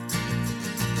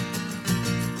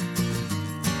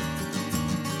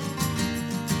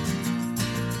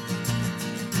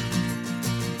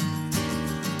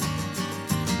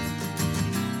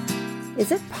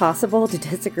Is it possible to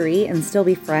disagree and still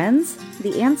be friends?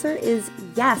 The answer is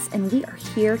yes, and we are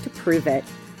here to prove it.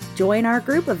 Join our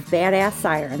group of badass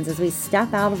sirens as we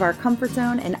step out of our comfort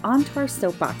zone and onto our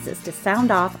soapboxes to sound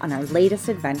off on our latest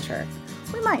adventure.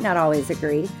 We might not always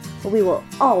agree, but we will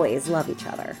always love each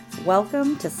other.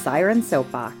 Welcome to Siren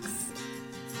Soapbox.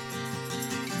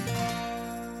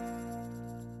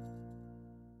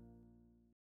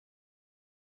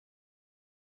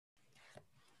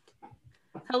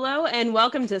 Hello and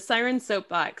welcome to Siren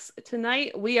Soapbox.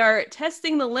 Tonight we are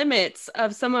testing the limits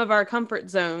of some of our comfort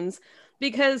zones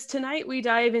because tonight we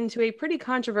dive into a pretty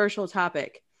controversial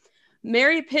topic.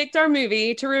 Mary picked our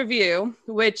movie to review,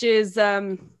 which is,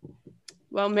 Mary,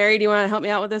 do you want to help me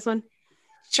out with this one?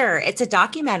 Sure. It's a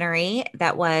documentary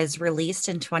that was released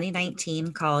in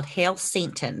 2019 called Hail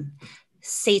Satan.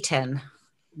 Satan.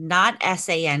 Not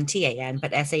S-A-N-T-A-N,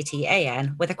 but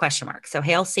S-A-T-A-N with a question mark. So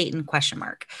Hail Satan question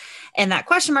mark. And that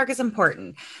question mark is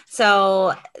important.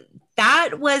 So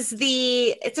that was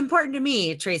it's important to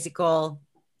me, Tracy Cole.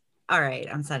 All right,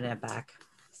 I'm sending it back.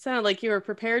 Sounded like you were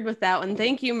prepared with that one.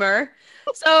 Thank you, Mur.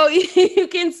 So you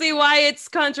can see why it's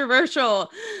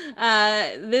controversial.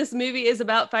 This movie is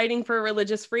about fighting for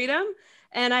religious freedom.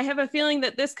 And I have a feeling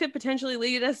that this could potentially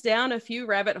lead us down a few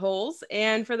rabbit holes.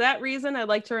 And for that reason, I'd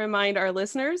like to remind our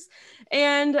listeners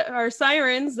and our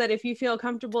sirens that if you feel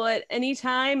comfortable at any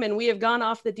time and we have gone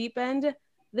off the deep end,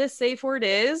 this safe word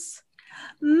is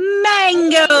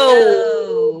mango.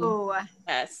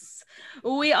 Yes.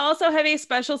 We also have a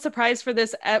special surprise for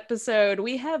this episode.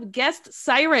 We have guest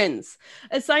sirens.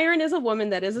 A siren is a woman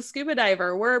that is a scuba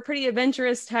diver. We're a pretty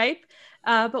adventurous type.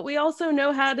 But we also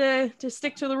know how to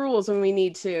stick to the rules when we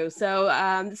need to. So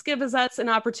this gives us an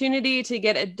opportunity to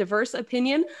get a diverse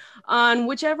opinion on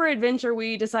whichever adventure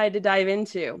we decide to dive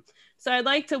into. So I'd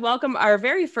like to welcome our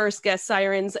very first guest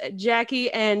sirens, Jackie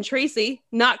and Tracy,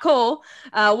 not Cole.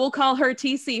 We'll call her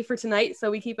TC for tonight, so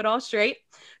we keep it all straight.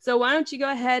 So why don't you go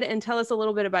ahead and tell us a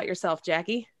little bit about yourself,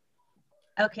 Jackie?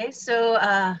 Okay, so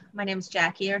my name's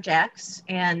Jackie or Jax,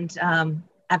 and I'm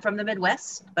from the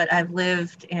Midwest, but I've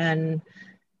lived in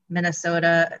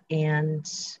Minnesota and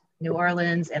New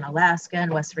Orleans and Alaska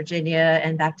and West Virginia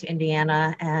and back to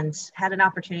Indiana, and had an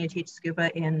opportunity to teach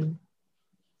scuba in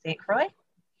St. Croix.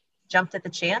 Jumped at the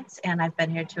chance, and I've been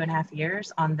here 2.5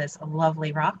 years on this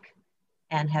lovely rock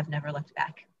and have never looked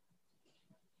back.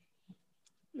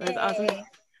 That's awesome.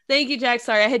 Thank you, Jack.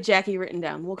 Sorry, I had Jackie written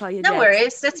down. We'll call you Jax. No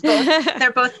worries. It's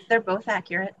both. They're both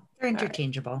accurate. They're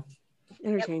interchangeable.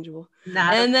 Interchangeable.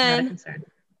 Not a concern.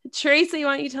 Tracy,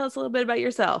 why don't you tell us a little bit about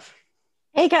yourself?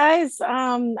 Hey guys,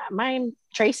 I'm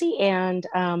Tracy, and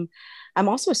I'm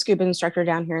also a scuba instructor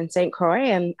down here in St.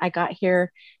 Croix, and I got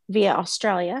here via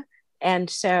Australia. And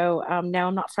so now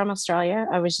I'm not from Australia.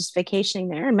 I was just vacationing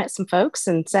there and met some folks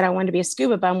and said I wanted to be a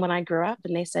scuba bum when I grew up,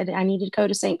 and they said I needed to go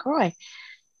to St. Croix.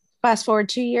 Fast forward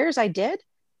 2 years, I did,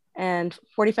 and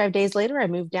 45 days later, I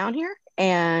moved down here,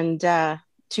 and 2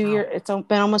 years. It's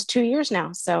been almost 2 years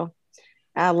now, so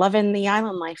loving the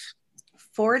island life.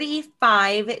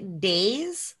 45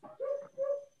 days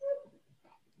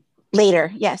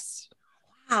later, yes.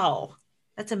 Wow,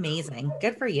 that's amazing.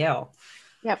 Good for you.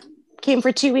 Yep, came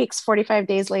for 2 weeks. 45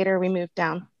 days later, we moved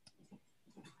down.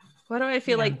 Why do I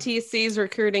feel like TC's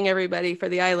recruiting everybody for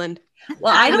the island?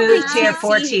 Well, I moved here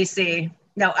for TC.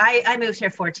 No, I moved here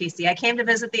for TC. I came to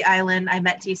visit the island. I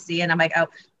met TC, and I'm like, oh,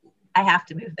 I have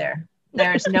to move there.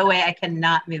 There's no way I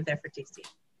cannot move there for TC.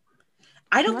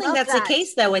 I don't think that's the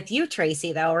case, though, with you,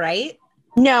 Tracy, though, right?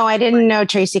 No, I didn't know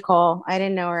Tracy Cole. I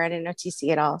didn't know her. I didn't know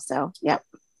TC at all. So, yep.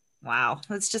 Wow.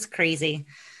 That's just crazy.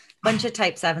 Bunch of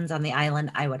type 7s on the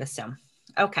island, I would assume.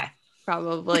 Okay.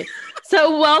 Probably.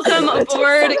 So welcome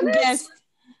aboard, guest.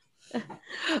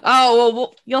 Oh,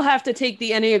 well, you'll have to take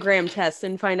the Enneagram test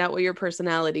and find out what your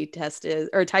personality test is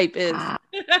or type is.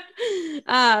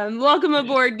 Welcome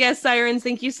aboard, guest sirens.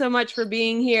 Thank you so much for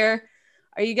being here.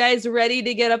 Are you guys ready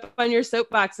to get up on your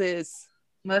soapboxes?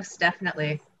 Most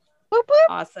definitely. Whoop, whoop.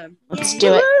 Awesome. Let's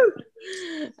do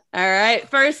it. All right.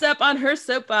 First up on her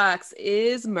soapbox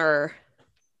is Mur.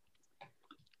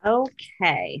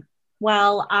 Okay.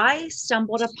 Well, I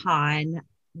stumbled upon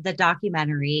the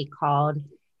documentary called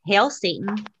Hail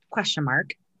Satan question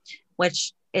mark,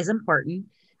 which is important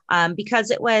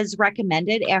because it was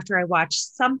recommended after I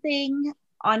watched something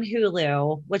on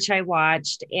Hulu, which I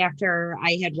watched after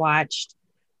I had watched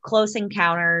Close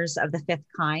Encounters of the Fifth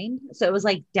Kind. So it was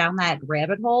like down that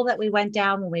rabbit hole that we went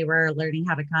down when we were learning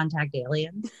how to contact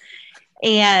aliens.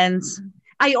 And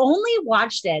I only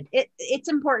watched it. It's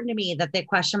important to me that the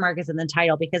question mark is in the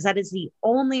title because that is the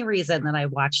only reason that I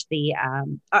watched the,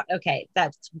 okay,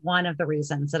 that's one of the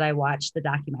reasons that I watched the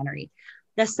documentary.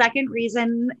 The second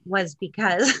reason was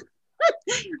because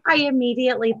I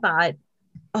immediately thought,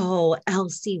 oh,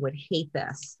 Elsie would hate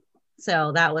this.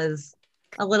 So that was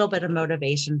a little bit of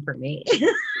motivation for me.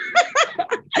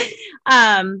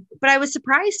 But I was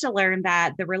surprised to learn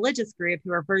that the religious group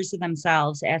who refers to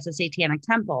themselves as the Satanic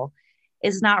Temple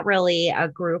is not really a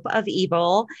group of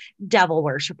evil devil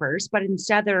worshippers, but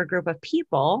instead they're a group of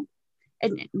people,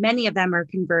 and many of them are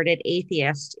converted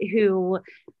atheists who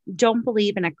don't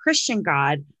believe in a Christian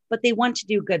God, but they want to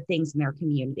do good things in their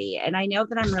community. And I know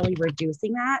that I'm really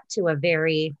reducing that to a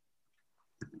very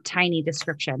tiny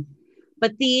description.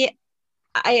 But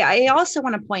I also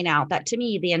want to point out that to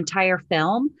me, the entire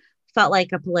film felt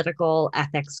like a political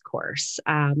ethics course,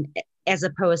 as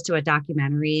opposed to a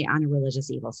documentary on a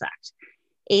religious evil sect.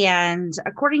 And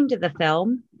according to the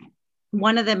film,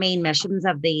 one of the main missions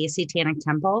of the Satanic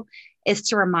Temple is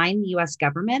to remind the US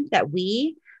government that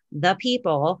we, the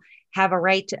people, have a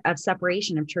right of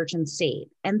separation of church and state.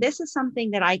 And this is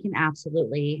something that I can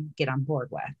absolutely get on board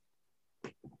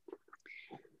with.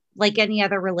 Like any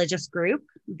other religious group,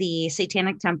 the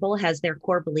Satanic Temple has their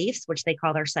core beliefs, which they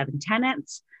call their 7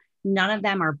 tenets. None of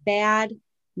them are bad.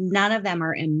 None of them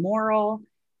are immoral.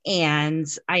 And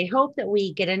I hope that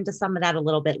we get into some of that a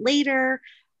little bit later.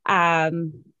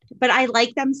 But I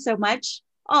like them so much.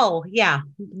 Oh, yeah.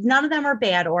 None of them are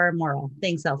bad or immoral.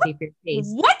 Thanks, Elsie, for your face.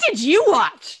 What did you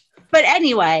watch? But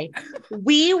anyway,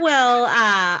 we will,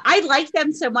 I like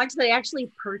them so much that I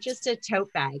actually purchased a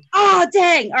tote bag. Oh,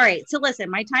 dang. All right. So listen,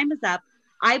 my time is up.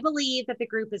 I believe that the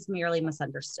group is merely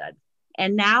misunderstood.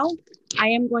 And now I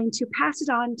am going to pass it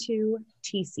on to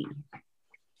TC.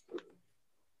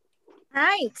 All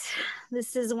right.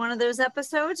 This is one of those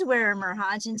episodes where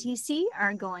Merhaj and TC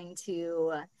are going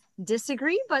to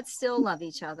disagree, but still love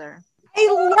each other. I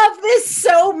love this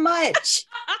so much.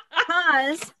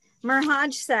 Because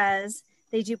Merhaj says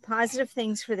they do positive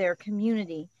things for their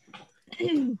community.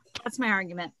 That's my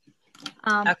argument.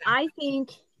 Okay. I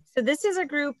think, so this is a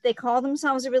group, they call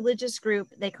themselves a religious group.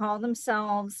 They call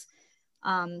themselves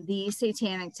the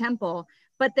Satanic Temple,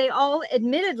 but they all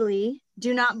admittedly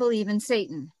do not believe in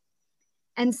Satan.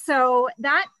 And so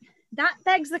that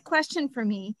begs the question for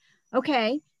me.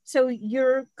 Okay, so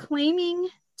you're claiming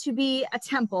to be a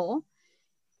temple,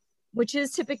 which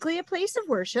is typically a place of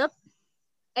worship,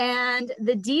 and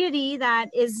the deity that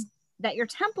your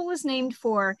temple is named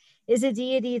for is a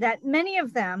deity that many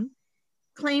of them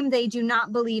claim they do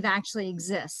not believe actually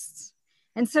exists.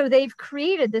 And so they've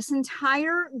created this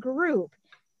entire group,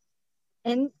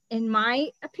 in my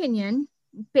opinion,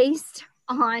 based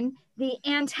on the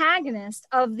antagonist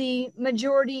of the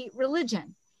majority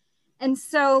religion. And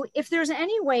so if there's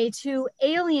any way to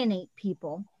alienate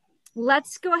people,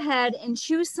 let's go ahead and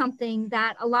choose something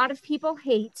that a lot of people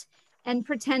hate and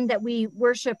pretend that we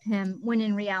worship him when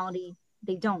in reality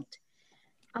they don't.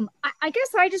 I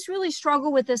guess I just really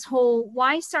struggle with this whole,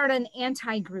 why start an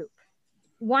anti-group?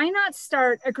 Why not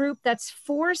start a group that's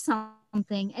for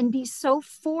something and be so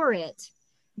for it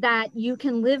that you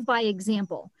can live by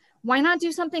example? Why not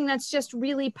do something that's just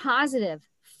really positive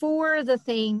for the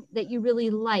thing that you really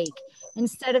like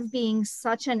instead of being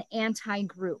such an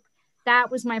anti-group? That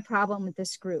was my problem with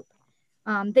this group.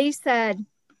 They said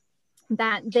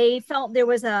that they felt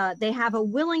they have a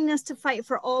willingness to fight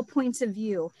for all points of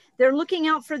view. They're looking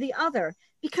out for the other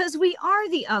because we are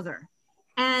the other.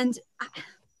 And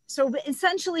so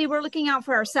essentially we're looking out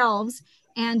for ourselves,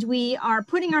 and we are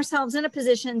putting ourselves in a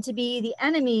position to be the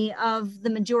enemy of the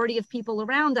majority of people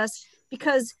around us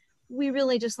because we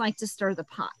really just like to stir the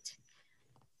pot.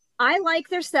 I like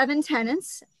their 7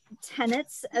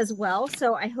 tenets as well.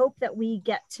 So I hope that we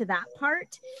get to that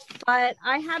part. But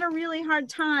I had a really hard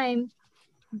time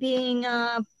being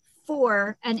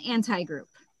for an anti-group.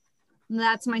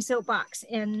 That's my soapbox.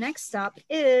 And next up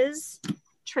is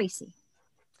Tracy.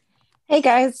 Hey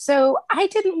guys, so I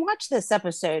didn't watch this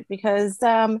episode because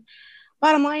bottom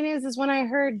line is when I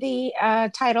heard the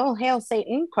title "Hail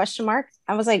Satan?" ?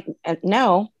 I was like,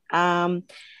 no, I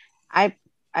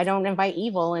don't invite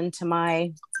evil into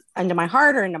my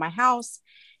heart or into my house,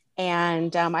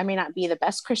 and I may not be the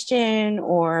best Christian,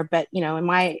 but you know, in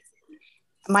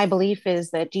my belief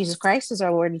is that Jesus Christ is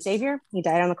our Lord and Savior. He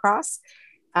died on the cross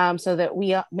so that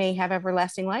we may have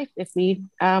everlasting life if we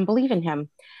believe in him.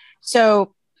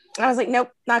 So I was like, nope,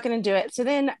 not going to do it. So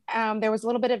then there was a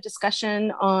little bit of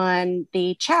discussion on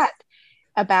the chat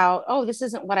about, oh, this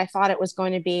isn't what I thought it was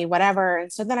going to be, whatever.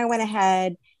 And so then I went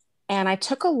ahead and I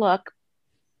took a look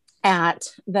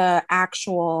at the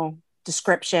actual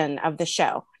description of the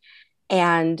show.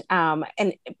 And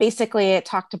basically it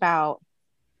talked about,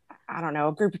 I don't know,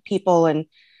 a group of people, and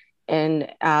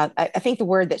And I think the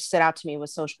word that stood out to me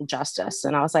was social justice.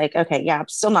 And I was like, okay, yeah, I'm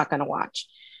still not going to watch.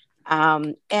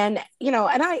 And, you know,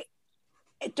 and I,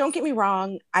 don't get me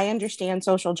wrong, I understand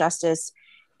social justice.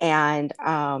 And,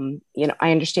 you know,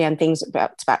 I understand things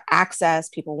about, it's about access.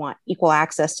 People want equal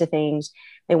access to things.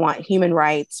 They want human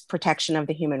rights, protection of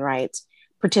the human rights,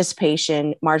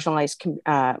 participation,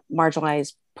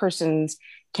 marginalized persons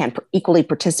can equally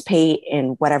participate in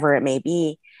whatever it may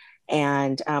be.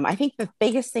 And I think the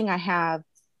biggest thing I have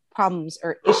problems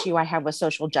or issue I have with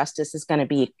social justice is going to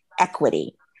be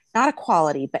equity, not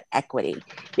equality, but equity,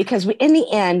 because in the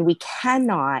end, we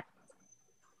cannot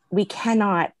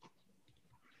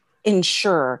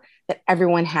ensure that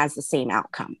everyone has the same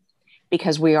outcome,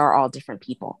 because we are all different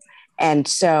people. And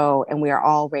we are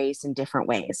all raised in different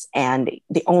ways. And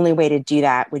the only way to do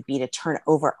that would be to turn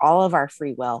over all of our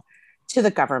free will to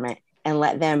the government and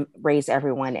let them raise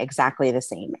everyone exactly the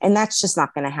same. And that's just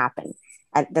not going to happen.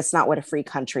 That's not what a free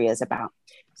country is about.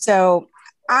 So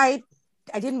I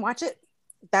didn't watch it.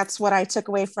 That's what I took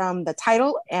away from the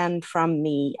title and from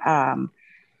the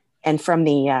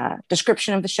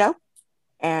description of the show.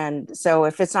 And so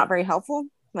if it's not very helpful,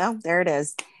 well, there it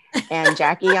is. And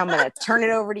Jackie, I'm going to turn it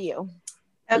over to you.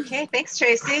 Okay, thanks,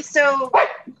 Tracy. So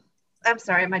I'm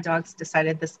sorry, my dog's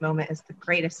decided this moment is the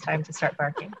greatest time to start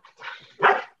barking.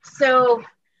 So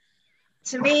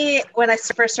to me, when I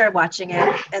first started watching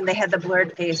it and they had the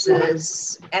blurred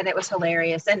faces and it was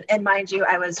hilarious. And mind you,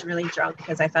 I was really drunk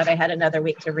because I thought I had another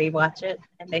week to rewatch it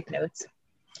and make notes.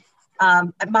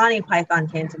 Monty Python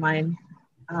came to mind.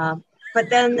 But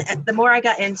then the more I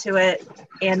got into it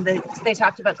and they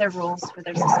talked about their rules for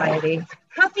their society.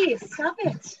 Puppy, stop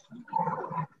it.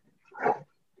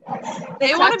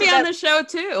 They want to be on the show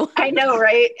too. I know,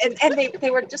 right? And they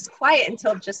were just quiet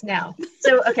until just now.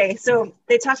 So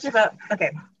they talked about,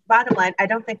 bottom line, I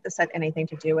don't think this had anything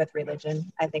to do with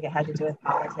religion. I think it had to do with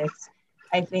politics.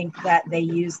 I think that they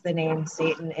use the name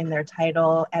Satan in their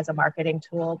title as a marketing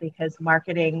tool because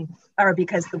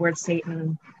the word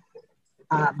Satan,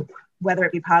 whether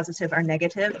it be positive or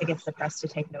negative, it gets the press to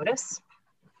take notice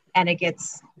and it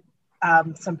gets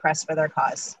some press for their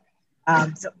cause.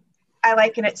 So I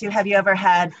liken it to, have you ever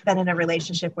been in a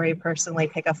relationship where you personally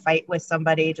pick a fight with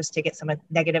somebody just to get some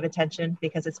negative attention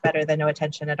because it's better than no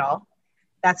attention at all?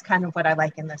 That's kind of what I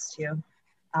liken this to.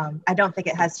 I don't think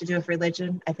it has to do with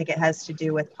religion. I think it has to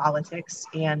do with politics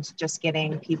and just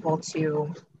getting people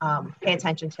to pay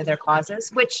attention to their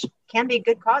causes, which can be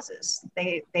good causes.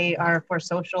 They are for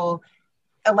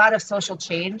a lot of social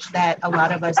change that a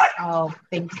lot of us all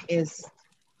think is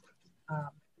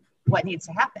what needs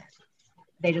to happen.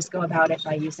 They just go about it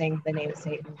by using the name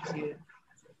Satan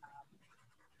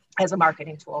as a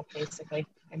marketing tool, basically,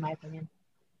 in my opinion.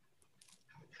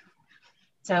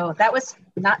 So that was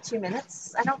not 2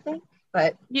 minutes, I don't think,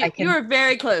 but you were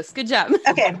very close. Good job.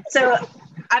 Okay, so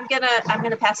I'm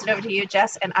gonna pass it over to you,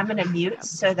 Jess, and I'm gonna mute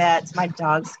so that my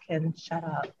dogs can shut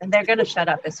up, and they're gonna shut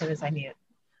up as soon as I mute.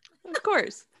 Of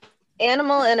course.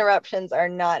 Animal interruptions are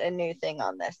not a new thing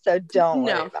on this, so don't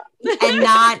worry about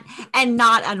it. and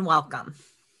not unwelcome.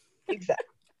 Exactly.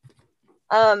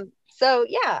 So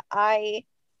yeah, I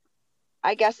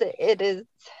guess it is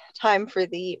time for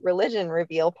the religion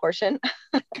reveal portion.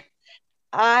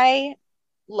 I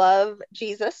love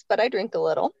Jesus, but I drink a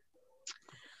little.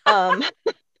 I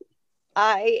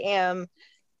am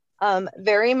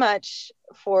very much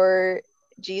for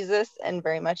Jesus and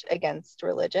very much against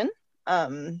religion.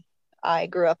 I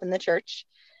grew up in the church.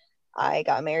 I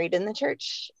got married in the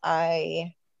church.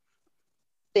 I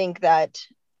think that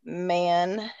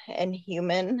man and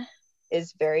human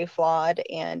is very flawed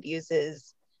and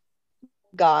uses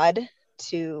God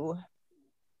to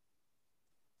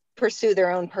pursue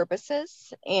their own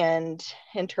purposes and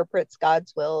interprets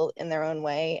God's will in their own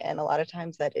way. And a lot of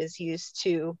times that is used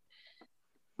to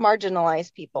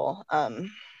marginalize people.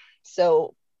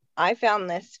 So I found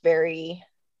this very,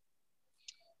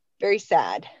 very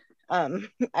sad.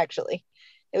 Actually,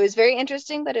 it was very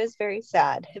interesting, but it was very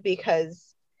sad because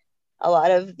a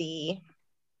lot of the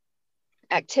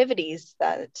activities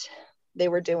that they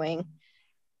were doing,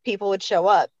 people would show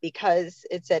up because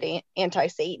it said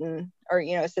anti-Satan, or,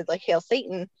 it said like, hail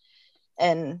Satan,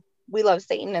 and we love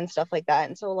Satan and stuff like that.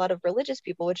 And so a lot of religious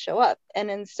people would show up, and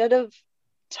instead of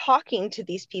talking to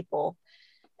these people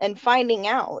and finding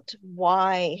out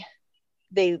why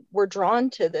they were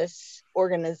drawn to this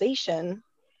organization,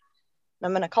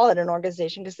 I'm going to call it an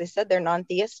organization because they said they're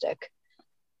non-theistic,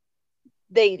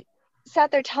 they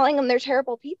sat there telling them they're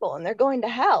terrible people and they're going to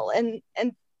hell. And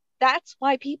that's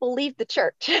why people leave the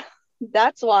church.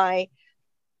 That's why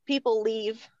people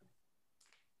leave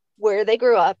where they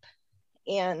grew up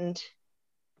and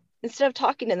instead of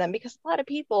talking to them, because a lot of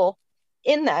people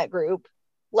in that group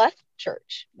left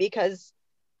church because,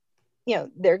 you know,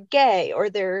 they're gay, or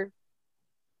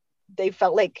they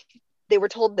felt like they were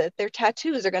told that their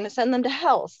tattoos are going to send them to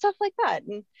hell, stuff like that.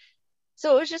 And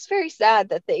so it was just very sad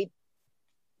that they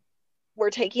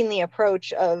were taking the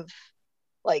approach of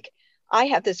like, I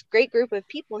have this great group of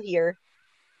people here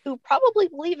who probably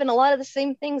believe in a lot of the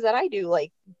same things that I do,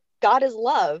 like God is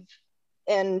love.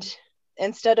 And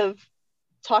instead of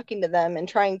talking to them and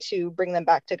trying to bring them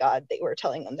back to God, they were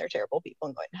telling them they're terrible people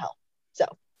and going to hell. So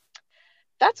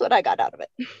that's what I got out of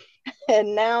it.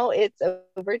 And now it's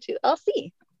over to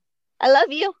LC. I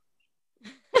love you.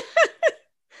 I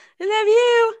love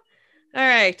you. All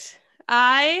right.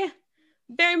 I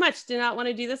very much do not want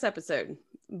to do this episode,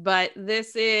 but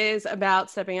this is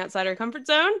about stepping outside our comfort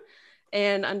zone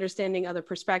and understanding other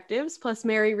perspectives. Plus,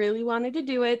 Mary really wanted to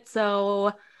do it.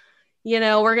 So, you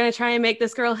know, we're going to try and make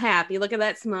this girl happy. Look at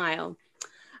that smile.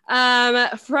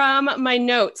 From my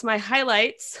notes, my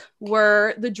highlights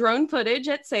were the drone footage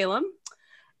at Salem.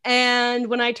 And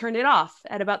when I turned it off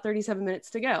at about 37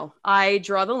 minutes to go, I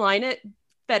draw the line at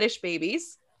fetish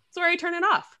babies. That's where I turn it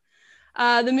off.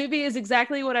 The movie is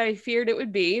exactly what I feared it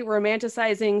would be,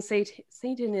 romanticizing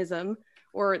Satanism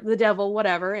or the devil,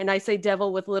 whatever. And I say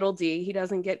devil with little d. He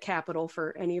doesn't get capital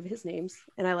for any of his names.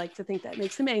 And I like to think that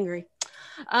makes him angry.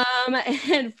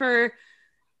 And for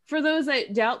those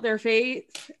that doubt their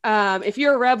faith, if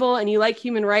you're a rebel and you like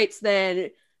human rights,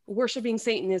 then worshiping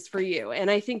Satan is for you.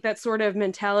 And I think that sort of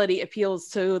mentality appeals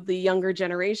to the younger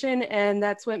generation, and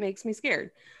that's what makes me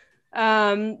scared.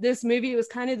 This movie was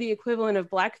kind of the equivalent of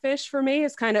Blackfish for me.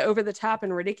 It's kind of over the top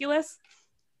and ridiculous.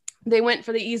 They went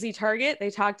for the easy target.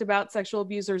 They talked about sexual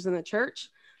abusers in the church.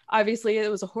 Obviously, it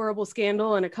was a horrible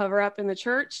scandal and a cover-up in the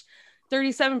church.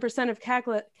 37% of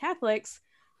Catholics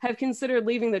have considered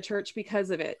leaving the church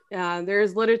because of it.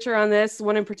 There's literature on this,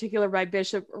 one in particular by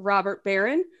Bishop Robert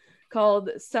Barron, called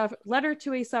Letter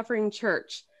to a Suffering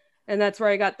Church. And that's where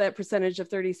I got that percentage of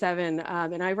 37.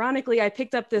 And ironically, I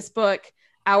picked up this book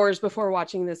hours before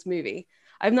watching this movie.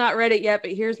 I've not read it yet,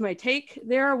 but here's my take.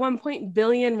 There are 1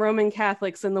 billion Roman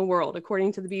Catholics in the world,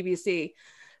 according to the BBC.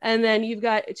 And then you've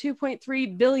got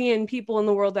 2.3 billion people in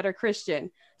the world that are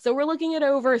Christian. So we're looking at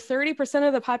over 30%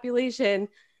 of the population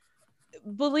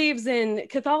believes in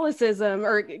Catholicism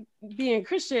or being a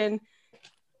Christian.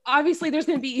 Obviously, there's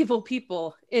going to be evil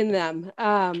people in them.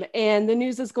 And the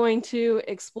news is going to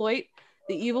exploit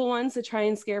the evil ones to try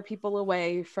and scare people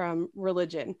away from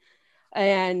religion.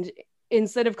 And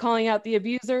instead of calling out the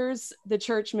abusers, the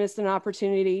church missed an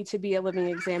opportunity to be a living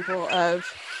example of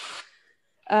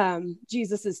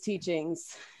Jesus's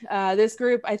teachings. This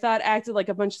group, I thought, acted like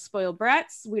a bunch of spoiled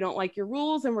brats. We don't like your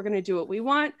rules and we're going to do what we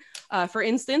want. For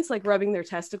instance, like rubbing their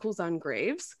testicles on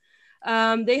graves.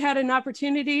 They had an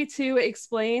opportunity to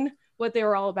explain what they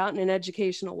were all about in an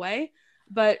educational way.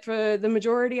 But for the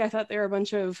majority, I thought they were a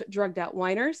bunch of drugged out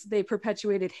whiners. They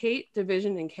perpetuated hate,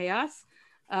 division, and chaos,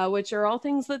 which are all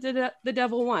things that the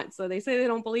devil wants. So they say they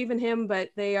don't believe in him,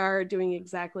 but they are doing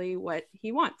exactly what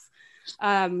he wants.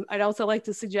 I'd also like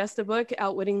to suggest a book,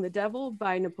 Outwitting the Devil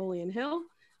by Napoleon Hill.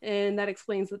 And that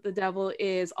explains that the devil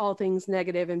is all things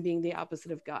negative and being the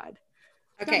opposite of God.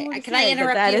 Okay, can I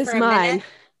interrupt you for a minute?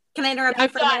 Can I interrupt you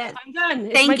for a minute? I'm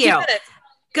done. Thank you.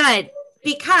 Good.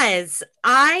 Because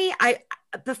I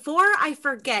before I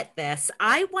forget this,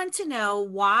 I want to know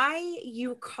why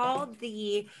you called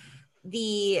the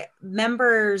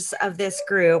members of this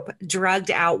group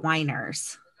drugged out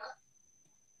whiners.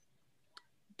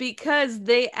 Because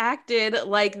they acted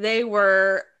like they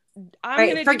were.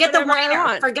 Forget the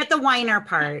whiner. Forget the whiner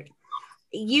part.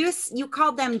 You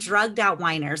called them drugged out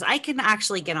whiners. I can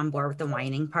actually get on board with the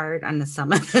whining part on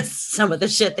some of the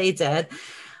shit they did,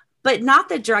 but not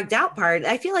the drugged out part.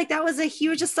 I feel like that was a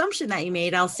huge assumption that you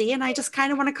made, Elsie, and I just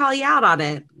kind of want to call you out on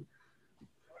it.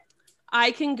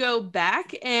 I can go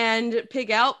back and pick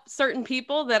out certain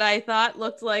people that I thought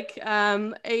looked like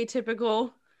a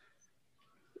typical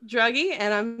druggie,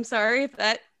 and I'm sorry if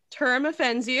that term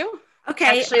offends you.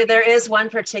 Okay. Actually, there is one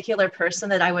particular person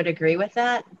that I would agree with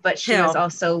that, but she was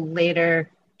also later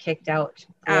kicked out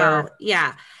for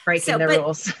breaking the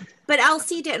rules. But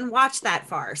Elsie didn't watch that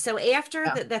far. So after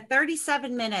the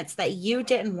 37 minutes that you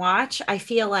didn't watch, I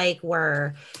feel like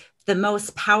were the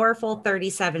most powerful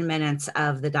 37 minutes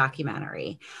of the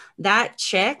documentary. That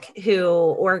chick who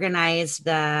organized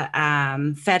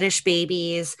the fetish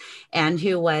babies and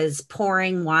who was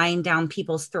pouring wine down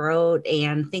people's throat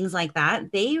and things like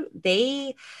that,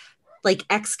 they like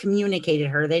excommunicated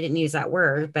her. They didn't use that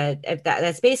word, but if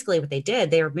that's basically what they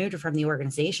did. They removed her from the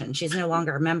organization. She's no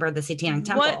longer a member of the Satanic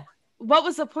Temple. What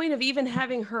was the point of even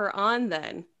having her on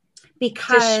then?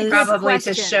 Because probably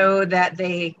to show that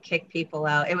they kick people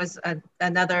out. It was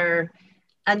another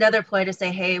ploy to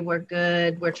say, hey, we're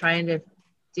good. We're trying to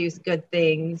do good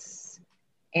things.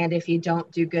 And if you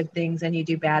don't do good things and you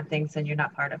do bad things, then you're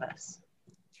not part of us.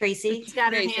 Tracy? She's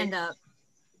got her hand up.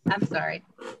 I'm sorry.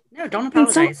 No, don't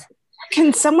apologize.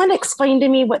 Can someone explain to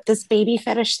me what this baby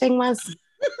fetish thing was?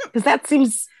 Because that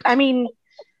seems, I mean...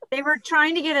 They were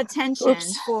trying to get attention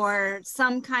for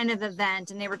some kind of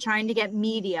event, and they were trying to get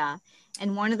media.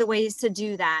 And one of the ways to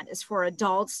do that is for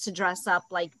adults to dress up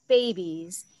like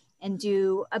babies and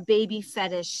do a baby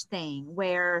fetish thing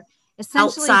where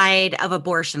essentially... Outside of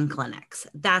abortion clinics.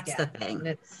 That's the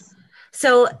thing.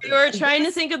 So they were trying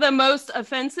to think of the most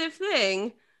offensive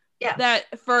thing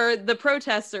that for the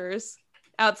protesters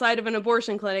outside of an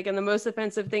abortion clinic, and the most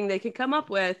offensive thing they could come up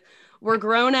with were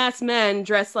grown-ass men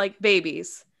dressed like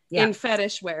babies in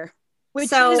fetish wear.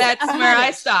 So that's where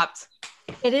I stopped.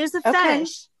 It is a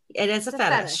fetish. It is a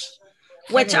fetish.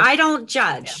 Which I don't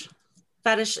judge.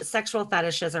 Fetish, sexual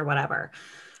fetishes or whatever.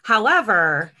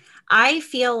 However, I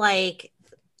feel like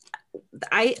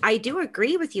I do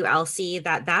agree with you, Elsie,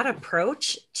 that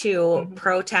approach to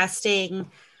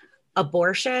protesting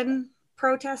abortion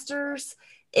protesters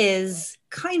is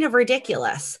kind of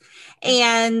ridiculous.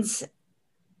 And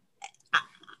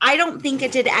I don't think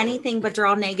it did anything but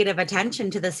draw negative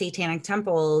attention to the Satanic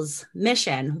Temple's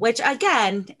mission, which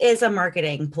again is a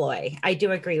marketing ploy. I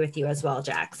do agree with you as well,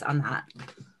 Jax, on that.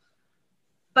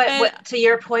 But what, to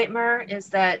your point, Mer, is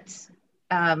that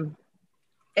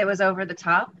it was over the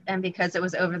top, and because it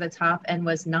was over the top and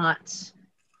was not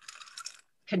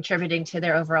contributing to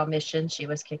their overall mission, she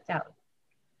was kicked out.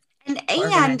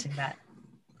 And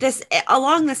this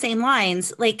along the same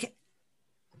lines, like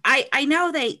I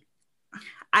know they.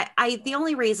 The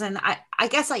only reason I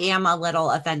guess I am a little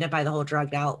offended by the whole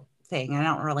drugged out thing. I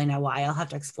don't really know why. I'll have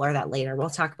to explore that later. We'll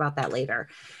talk about that later.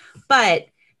 But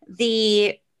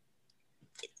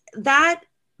that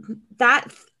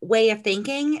way of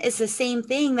thinking is the same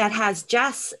thing that has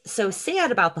Jess so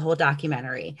sad about the whole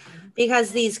documentary,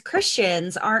 because these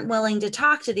Christians aren't willing to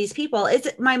talk to these people.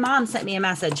 My mom sent me a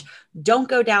message, don't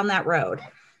go down that road.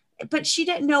 But she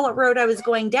didn't know what road I was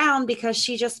going down because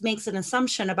she just makes an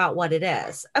assumption about what it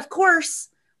is. Of course,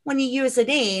 when you use a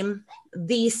name,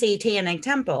 the Satanic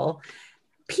Temple,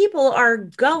 people are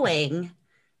going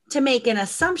to make an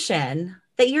assumption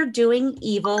that you're doing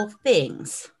evil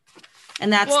things.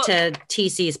 And that's to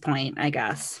TC's point, I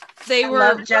guess. They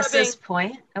were Jess's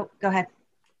point. Oh, go ahead.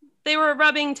 They were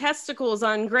rubbing testicles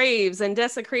on graves and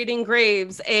desecrating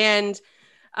graves and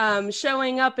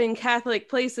showing up in Catholic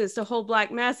places to hold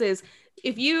black masses.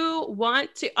 If you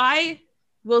want to, I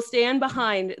will stand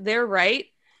behind their right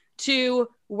to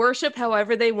worship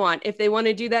however they want. If they want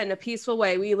to do that in a peaceful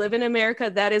way, we live in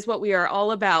America. That is what we are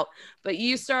all about. But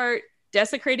you start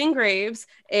desecrating graves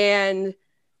and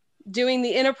doing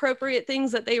the inappropriate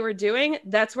things that they were doing,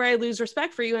 that's where I lose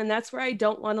respect for you. And that's where I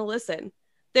don't want to listen.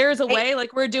 There's a way,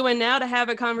 like we're doing now, to have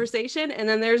a conversation. And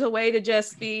then there's a way to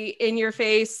just be in your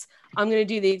face. I'm going to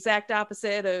do the exact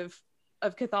opposite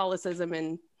of Catholicism,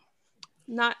 and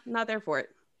not there for it.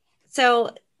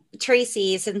 So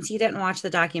Tracy, since you didn't watch the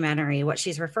documentary, what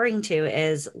she's referring to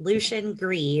is Lucien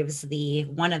Greaves,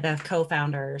 one of the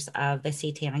co-founders of the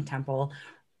Satanic Temple,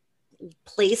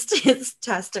 placed his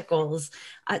testicles.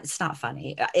 It's not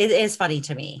funny. It is funny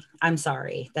to me. I'm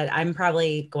sorry that I'm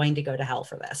probably going to go to hell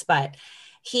for this, but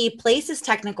he placed his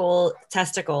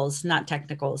testicles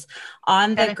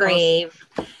on the grave.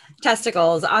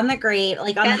 Testicles on the grave,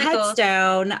 like on the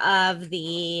headstone of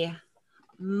the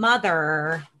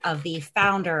mother of the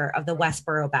founder of the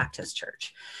Westboro Baptist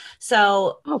Church.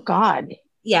 So, oh God.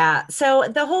 Yeah. So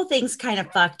the whole thing's kind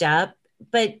of fucked up,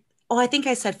 but I think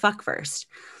I said fuck first.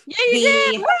 Yeah,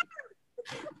 you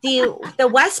did. The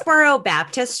Westboro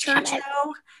Baptist Church,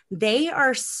 though, they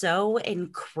are so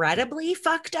incredibly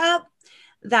fucked up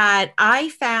that I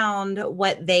found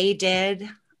what they did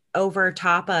over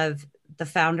top of the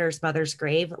founder's mother's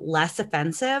grave less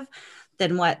offensive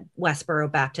than what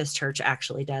Westboro Baptist Church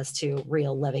actually does to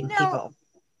real living people.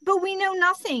 But we know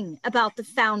nothing about the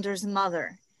founder's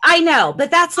mother. I know,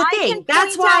 but that's the thing.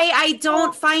 That's why I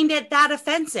don't find it that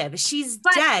offensive. She's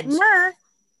dead.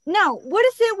 No, what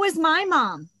if it was my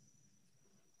mom?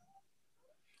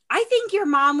 I think your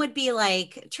mom would be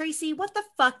like, Tracy, what the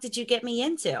fuck did you get me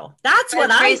into? That's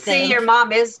what I think. Tracy, your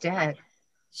mom is dead.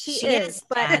 She is,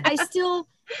 but I still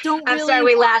don't I'm sorry,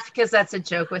 we laughed because that's a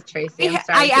joke with Tracy. I'm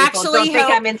sorry. Don't think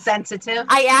I'm insensitive.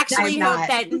 I actually hope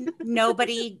that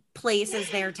nobody places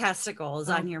their testicles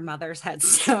on your mother's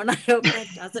headstone. I hope that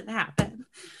doesn't happen.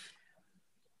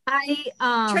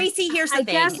 Tracy, here's the thing.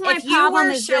 Guess my if you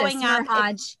were is showing this,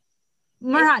 up,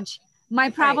 Maharaj, my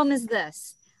problem is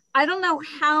this. I don't know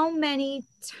how many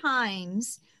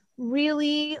times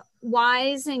really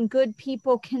wise and good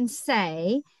people can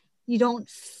say you don't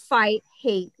fight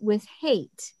hate with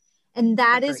hate. And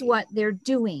that is what they're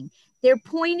doing. They're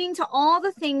pointing to all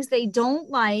the things they don't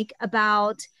like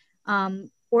about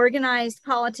organized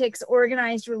politics,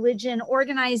 organized religion,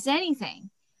 organized anything.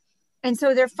 And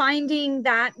so they're finding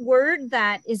that word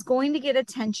that is going to get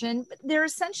attention. But they're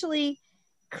essentially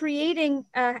creating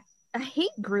a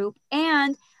hate group.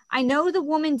 And I know the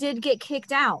woman did get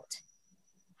kicked out.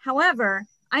 However,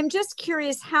 I'm just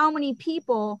curious how many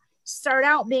people start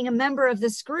out being a member of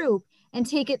this group and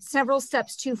take it several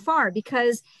steps too far.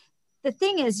 Because the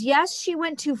thing is, yes, she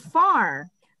went too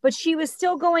far, but she was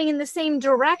still going in the same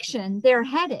direction they're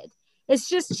headed. It's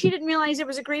just she didn't realize there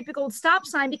was a great big old stop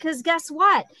sign, because guess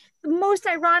what? The most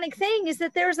ironic thing is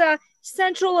that there's a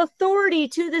central authority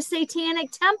to the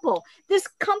Satanic Temple. This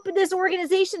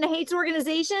organization that hates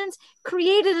organizations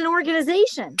created an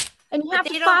organization, and you have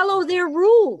to follow their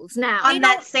rules now. On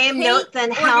that same note,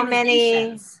 then how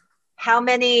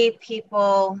many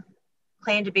people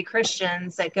claim to be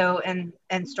Christians that go and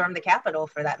storm the Capitol,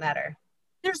 for that matter?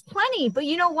 There's plenty, but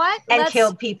you know what? And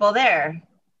killed people there.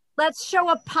 Let's show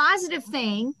a positive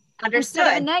thing. Understood.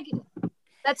 Instead of a negative.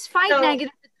 Let's fight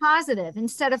negative with positive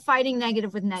instead of fighting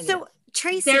negative with negative. So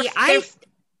Tracy,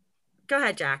 go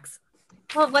ahead, Jax.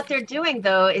 Well, what they're doing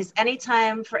though is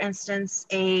anytime, for instance,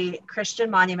 a Christian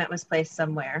monument was placed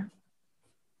somewhere,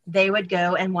 they would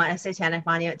go and want a satanic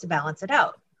monument to balance it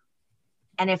out.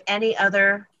 And if any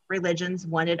other religions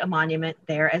wanted a monument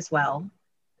there as well,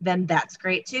 then that's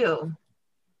great too.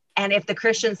 And if the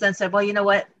Christians then said, well, you know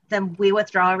what, then we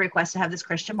withdraw a request to have this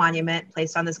Christian monument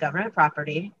placed on this government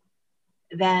property,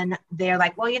 then they're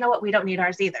like, well, you know what, we don't need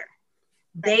ours either.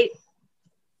 They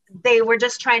were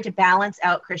just trying to balance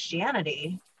out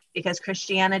Christianity, because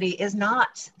Christianity is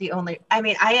not the only, I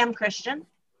mean, I am Christian,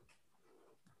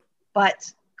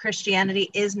 but Christianity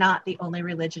is not the only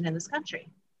religion in this country.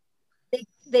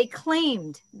 They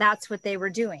claimed that's what they were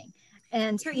doing.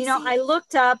 And, you know, I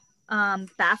looked up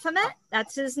Baphomet,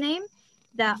 that's his name.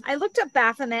 I looked up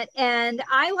Baphomet, and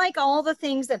I like all the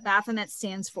things that Baphomet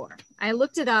stands for. I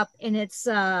looked it up, and it's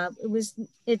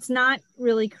not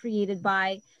really created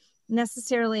by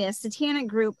necessarily a satanic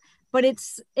group, but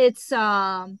it's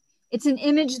an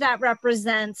image that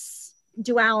represents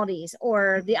dualities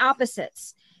or the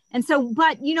opposites. And so,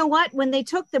 but you know what? When they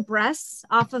took the breasts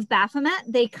off of Baphomet,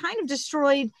 they kind of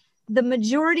destroyed the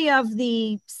majority of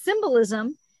the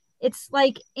symbolism. It's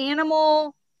like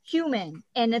animal, human,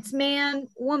 and it's man,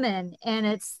 woman, and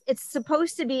it's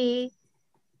supposed to be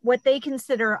what they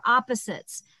consider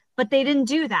opposites, but they didn't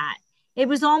do that. It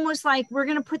was almost like, we're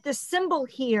going to put this symbol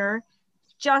here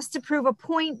just to prove a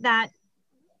point that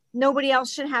nobody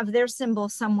else should have their symbol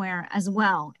somewhere as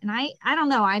well. And I don't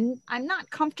know, I'm not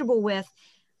comfortable with,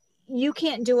 you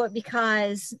can't do it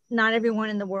because not everyone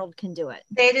in the world can do it.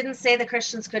 They didn't say the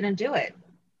Christians couldn't do it.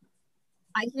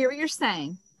 I hear what you're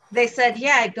saying. They said,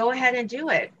 yeah, go ahead and do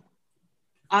it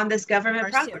on this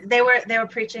government property. They were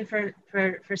preaching for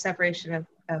separation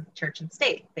of church and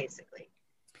state, basically.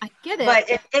 I get it. But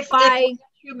if the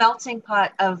true melting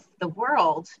pot of the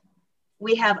world,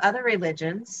 we have other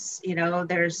religions, you know,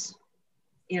 there's,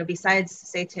 you know, besides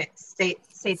satanic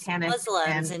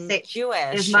Muslims and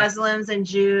Jewish. There's Muslims and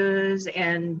Jews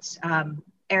and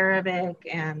Arabic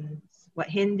and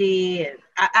Hindi. And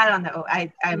I don't know.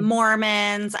 I'm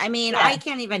Mormons. I mean, I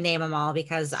can't even name them all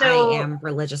because I am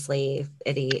religiously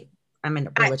idiot. I'm a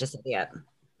religious idiot.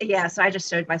 Yeah. So I just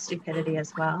showed my stupidity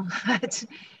as well.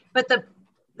 But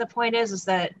the point is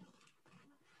that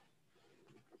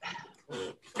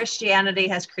Christianity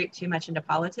has creeped too much into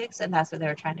politics, and that's what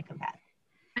they're trying to combat.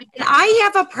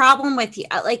 I have a problem with you.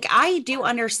 Like, I do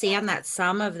understand that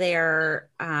some of their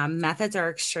methods are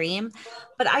extreme,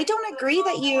 but I don't agree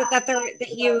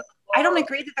I don't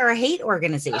agree that they're a hate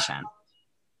organization.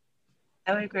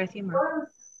 I would agree with you more.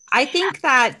 I think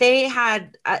that they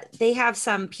have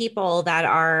some people that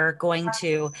are going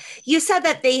to, you said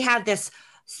that they had this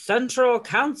central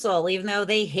council, even though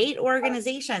they hate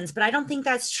organizations, but I don't think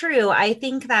that's true. I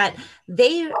think that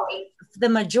the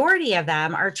majority of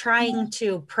them are trying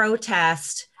to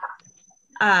protest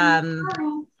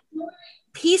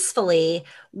peacefully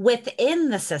within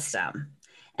the system.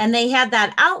 And they had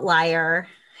that outlier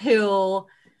who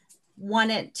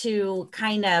wanted to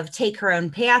kind of take her own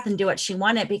path and do what she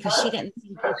wanted because she didn't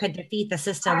think she could defeat the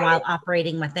system while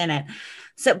operating within it.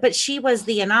 So, but she was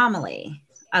the anomaly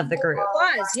of the group.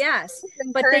 Was, yes.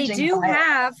 But they do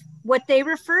have what they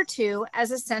refer to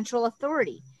as a central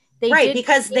authority.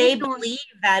 Because they believe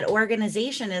that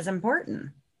organization is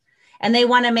important. And they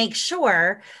want to make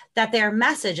sure that their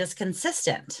message is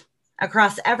consistent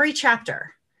across every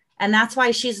chapter. And that's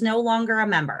why she's no longer a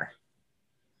member.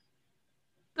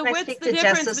 So Can I what's speak the to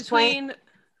difference Jess's between... point?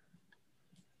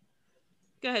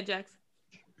 Go ahead, Jax.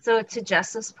 So to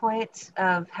Jess's point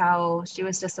of how she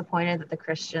was disappointed that the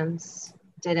Christians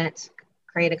didn't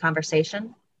create a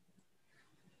conversation,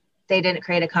 they didn't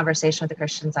create a conversation with the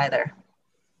Christians either.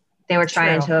 They were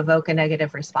trying to evoke a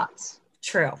negative response.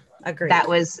 True. Agreed. That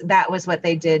was what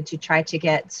they did to try to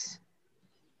get,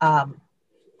 to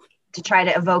try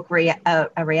to evoke a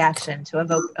reaction, to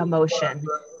evoke emotion.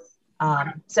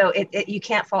 So you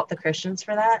can't fault the Christians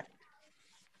for that.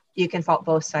 You can fault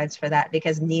both sides for that,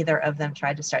 because neither of them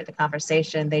tried to start the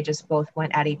conversation. They just both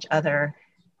went at each other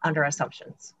under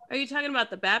assumptions. Are you talking about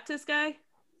the Baptist guy?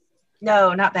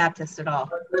 No, not Baptist at all.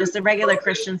 Just the regular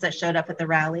Christians that showed up at the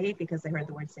rally because they heard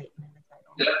the word Satan in the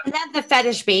title. And then the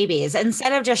fetish babies,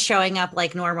 instead of just showing up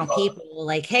like normal people,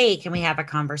 like, hey, can we have a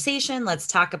conversation? Let's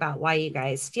talk about why you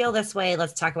guys feel this way.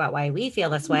 Let's talk about why we feel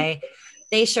this way.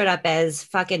 They showed up as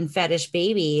fucking fetish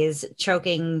babies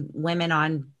choking women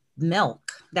on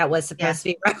milk that was supposed to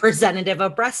be representative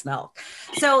of breast milk.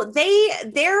 So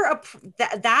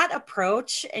that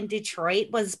approach in Detroit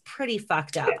was pretty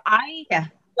fucked up. I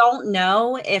don't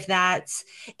know if that's,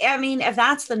 if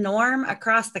that's the norm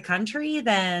across the country,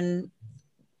 then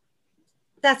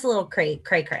that's a little cray,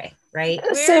 right?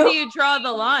 Where do you draw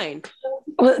the line?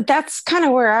 Well, that's kind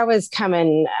of where I was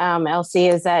coming, Elsie,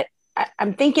 is that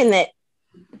I'm thinking that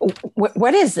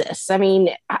what is this? I mean,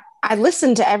 I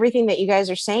listened to everything that you guys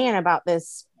are saying about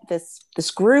this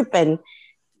group, and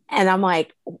I'm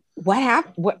like, what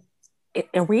happened? What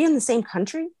are we in the same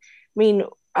country? I mean,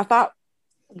 I thought,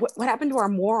 what happened to our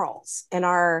morals and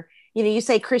our, you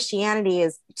say Christianity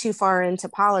is too far into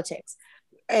politics,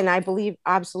 and I believe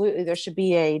absolutely there should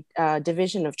be a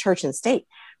division of church and state,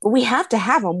 but we have to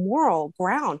have a moral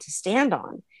ground to stand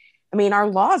on. I mean, our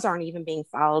laws aren't even being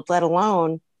followed, let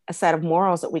alone a set of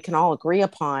morals that we can all agree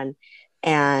upon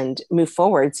and move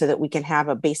forward so that we can have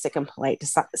a basic and polite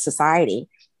society.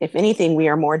 If anything, we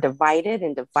are more divided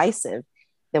and divisive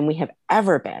than we have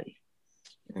ever been.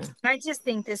 I just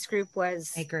think this group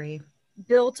was I agree.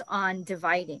 built on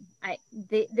dividing.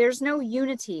 There's no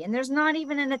unity, and there's not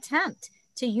even an attempt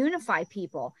to unify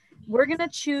people. We're going to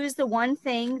choose the one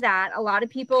thing that a lot of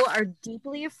people are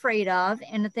deeply afraid of,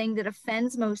 and the thing that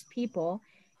offends most people.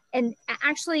 And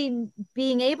actually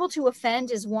being able to offend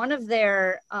is one of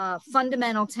their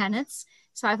fundamental tenets.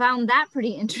 So I found that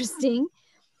pretty interesting.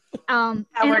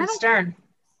 Howard Stern.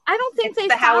 I don't think it's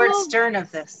the Howard Stern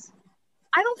of this.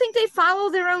 I don't think they follow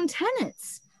their own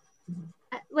tenets.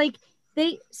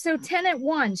 So tenet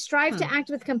 1, strive to act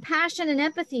with compassion and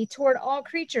empathy toward all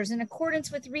creatures in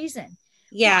accordance with reason.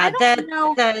 Yeah, well, I don't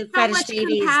know the how much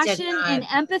compassion and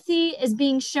empathy is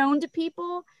being shown to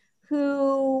people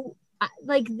who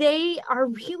they are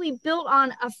really built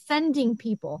on offending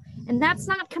people, and that's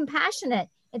not compassionate.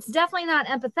 It's definitely not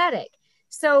empathetic.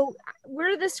 So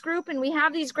we're this group and we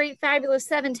have these great, fabulous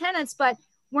 7 tenets, but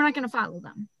we're not going to follow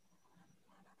them.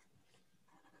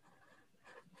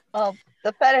 Well,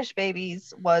 the fetish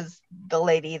babies was the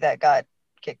lady that got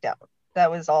kicked out. That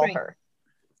was all her.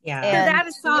 Yeah. And that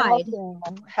aside,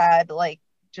 had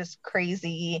just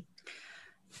crazy,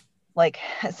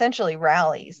 essentially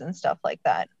rallies and stuff like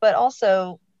that. But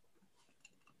also,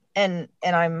 and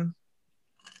I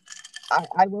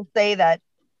will say that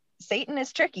Satan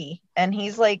is tricky, and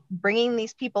he's bringing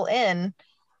these people in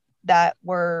that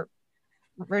were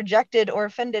rejected or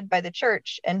offended by the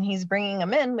church, and he's bringing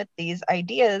them in with these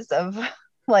ideas of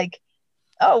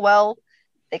oh, well,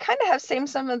 they kind of have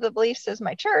some of the beliefs as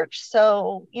my church,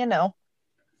 so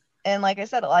and like I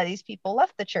said, a lot of these people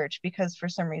left the church because for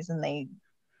some reason they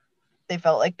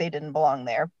felt like they didn't belong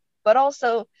there, but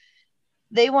also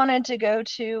they wanted to go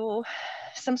to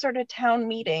some sort of town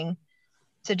meeting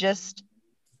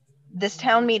this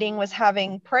town meeting was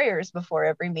having prayers before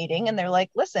every meeting, and they're like,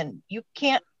 listen, you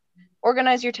can't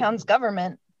organize your town's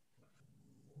government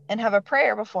and have a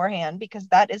prayer beforehand, because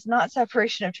that is not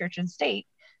separation of church and state.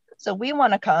 So we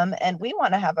want to come and we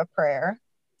want to have a prayer.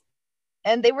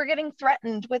 And they were getting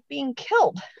threatened with being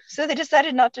killed, so they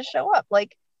decided not to show up.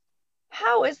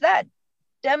 How is that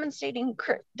demonstrating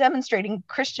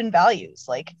Christian values?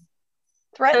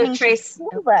 Threatening to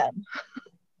kill them.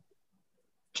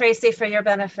 Tracy, for your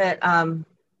benefit,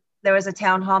 there was a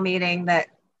town hall meeting that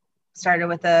started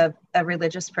with a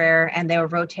religious prayer, and they were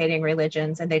rotating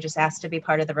religions, and they just asked to be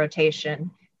part of the rotation.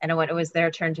 And when it was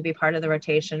their turn to be part of the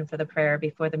rotation for the prayer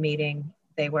before the meeting,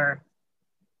 they were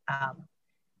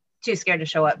too scared to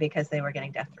show up because they were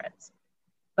getting death threats.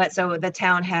 But so the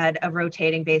town had a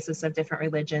rotating basis of different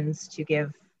religions to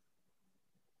give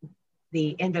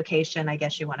the invocation, I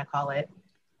guess you want to call it,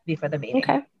 before the meeting.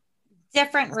 Okay.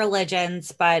 Different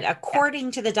religions, but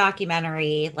according to the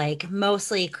documentary, like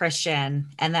mostly Christian,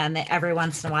 and then every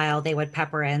once in a while they would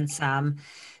pepper in some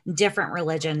different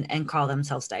religion and call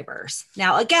themselves diverse.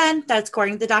 Now, again, that's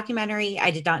according to the documentary.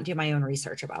 I did not do my own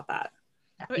research about that.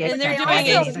 And they're doing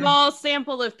a small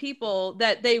sample of people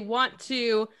that they want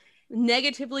to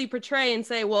negatively portray and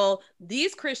say, well,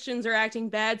 these Christians are acting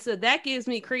bad, so that gives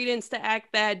me credence to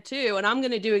act bad too, and I'm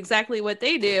going to do exactly what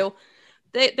they do.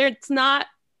 It's not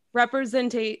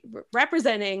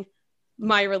representing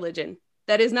my religion.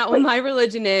 That is not what my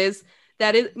religion is.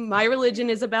 My religion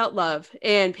is about love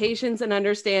and patience and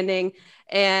understanding,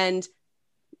 and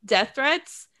death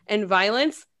threats and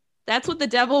violence. That's what the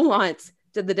devil wants.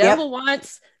 The devil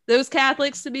wants those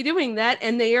Catholics to be doing that,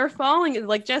 and they are falling.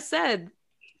 Like Jess said,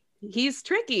 he's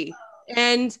tricky,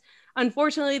 and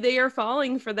unfortunately they are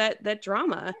falling for that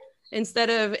drama instead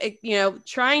of,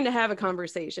 trying to have a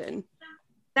conversation.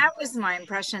 That was my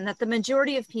impression, that the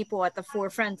majority of people at the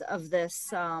forefront of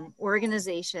this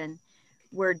organization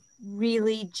were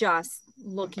really just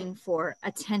looking for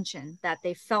attention that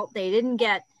they felt they didn't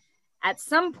get at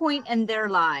some point in their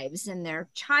lives, in their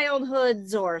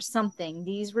childhoods or something.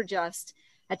 These were just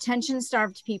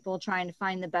attention-starved people trying to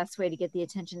find the best way to get the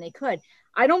attention they could.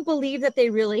 I don't believe that they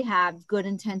really have good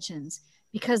intentions,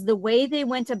 because the way they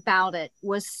went about it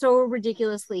was so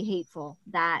ridiculously hateful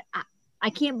that I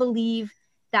can't believe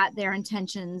that their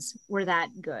intentions were that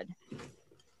good.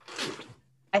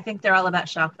 I think they're all about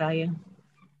shock value.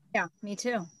 Yeah, me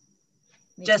too.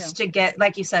 To get,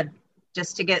 like you said,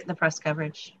 just to get the press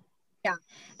coverage. Yeah.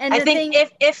 And I think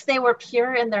if they were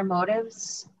pure in their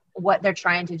motives, what they're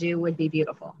trying to do would be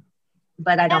beautiful.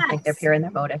 But I don't think they're pure in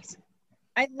their motives.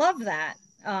 I love that.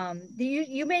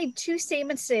 You made two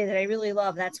statements today that I really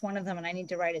love. That's one of them, and I need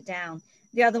to write it down.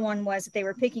 The other one was that they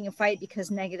were picking a fight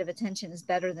because negative attention is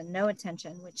better than no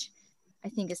attention, which I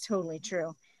think is totally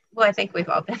true. Well, I think we've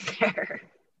all been there.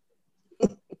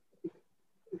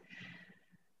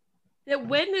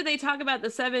 When did they talk about the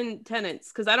 7 tenets?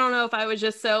 Because I don't know if I was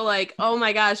just so like, oh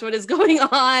my gosh, what is going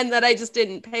on, that I just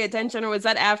didn't pay attention, or was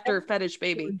that after Fetish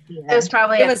Baby? It was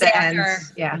probably at the end.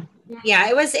 Yeah,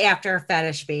 it was after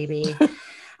Fetish Baby.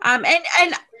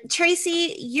 And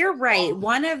Tracy, you're right.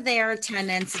 One of their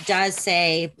tenets does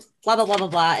say blah, blah, blah, blah,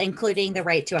 blah, including the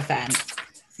right to offend.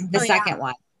 The second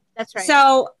one. That's right.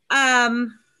 So,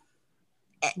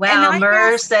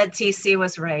 Murr said TC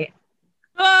was right.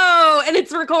 Oh, and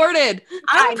it's recorded.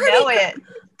 I know it.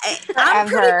 I'm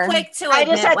pretty quick to admit I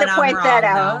just had to point that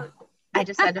out. Though. I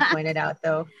just had to point it out,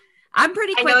 though. I'm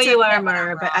pretty quick. I know you are,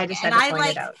 Murr, but I just had to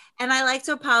point it out. And I like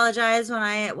to apologize when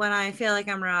I feel like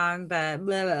I'm wrong, but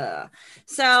blah, blah.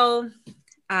 So,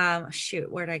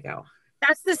 where'd I go?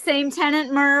 That's the same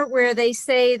tenet, Murr, where they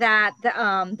say that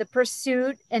the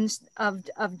pursuit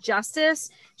of justice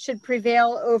should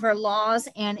prevail over laws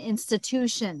and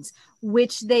institutions,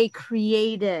 which they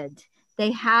created.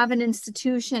 They have an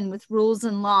institution with rules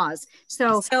and laws.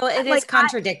 So it is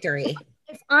contradictory.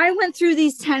 If I went through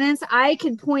these tenets, I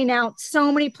could point out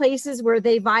so many places where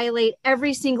they violate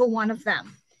every single one of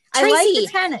them. Tracy, I like the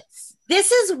tenets.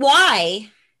 This is why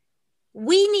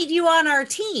we need you on our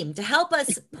team to help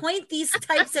us point these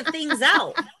types of things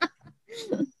out.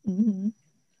 Mm-hmm.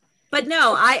 But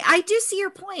no, I do see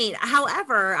your point.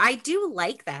 However, I do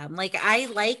like them. Like, I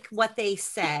like what they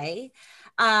say,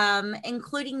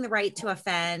 including the right to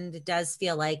offend. Does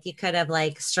feel like you could have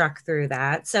struck through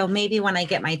that. So maybe when I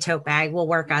get my tote bag, we'll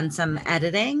work on some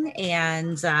editing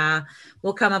and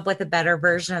we'll come up with a better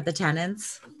version of the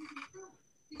tenants.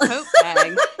 Tote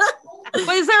bag.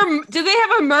 Do they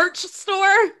have a merch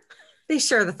store? They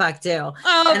sure the fuck do.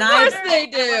 Oh, and of course they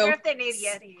do. I wonder if they need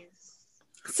Yetis.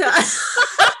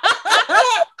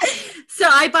 So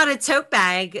I bought a tote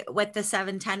bag with the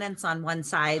 7 tenants on one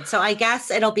side. So I guess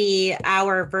it'll be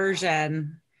our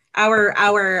version,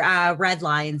 our red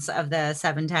lines of the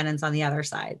 7 tenants on the other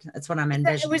side. That's what I'm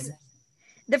envisioning.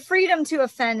 The freedom to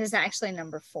offend is actually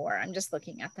number 4. I'm just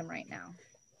looking at them right now.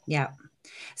 Yeah.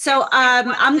 So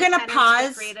I'm going to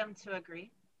pause. Freedom to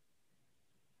agree.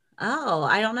 Oh,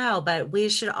 I don't know, but we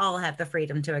should all have the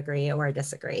freedom to agree or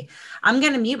disagree. I'm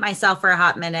going to mute myself for a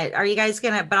hot minute. Are you guys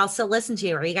but I'll still listen to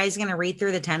you. Are you guys going to read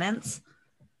through the tenants?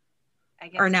 I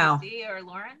guess or no? Or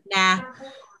Lauren? Nah.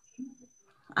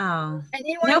 Oh.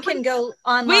 Anyone can go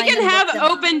online. We can have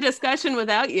open discussion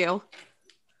without you.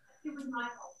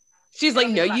 She's like,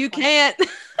 no, you can't.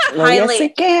 Yes,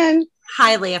 it can.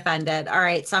 Highly offended. All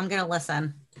right, so I'm going to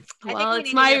listen. Well,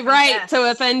 it's my right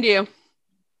to offend you.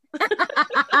 All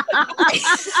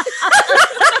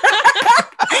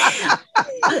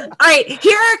right,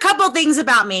 here are a couple things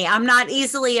about me. I'm not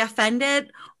easily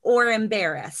offended or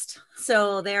embarrassed.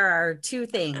 So there are two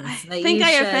things. I think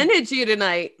I offended you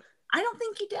tonight. I don't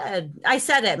think you did. I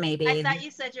said it maybe. I thought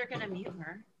you said you're going to mute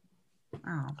her.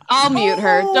 Oh. I'll mute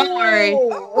her. Don't worry.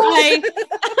 Bye.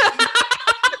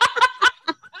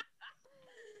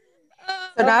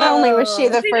 So not only was she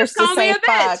the first to called me say a bitch.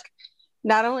 fuck,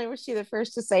 not only was she the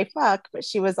first to say fuck, but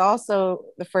she was also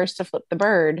the first to flip the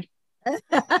bird.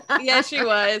 Yeah, she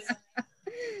was.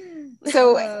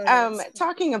 So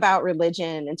talking about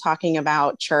religion and talking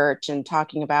about church and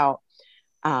talking about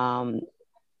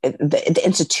the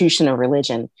institution of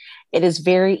religion, it is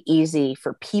very easy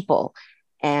for people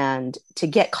and to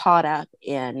get caught up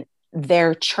in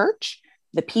their church,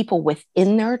 the people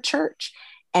within their church,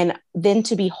 and then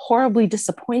to be horribly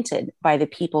disappointed by the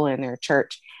people in their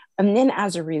church. And then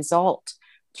as a result,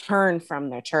 turn from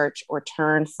their church or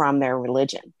turn from their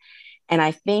religion. And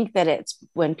I think that it's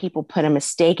when people put a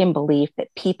mistaken belief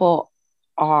that people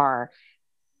can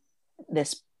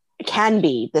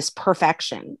be this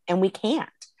perfection, and we can't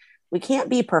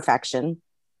be perfection.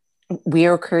 We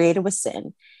are created with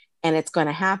sin, and it's going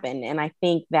to happen. And I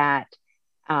think that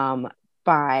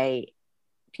by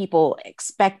people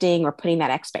expecting or putting that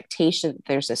expectation that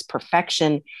there's this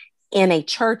perfection in a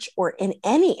church or in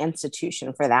any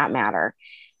institution for that matter,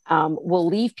 will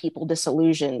leave people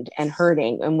disillusioned and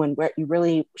hurting. And when what you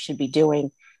really should be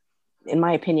doing, in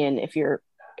my opinion, if you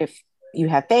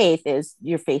have faith, is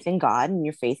your faith in God and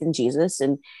your faith in Jesus,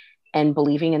 and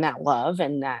believing in that love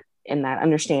and that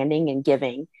understanding and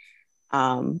giving.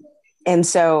 And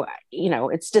so,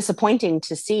 it's disappointing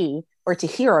to see or to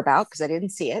hear about, because I didn't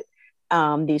see it,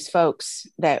 these folks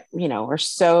that, are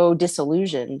so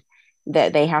disillusioned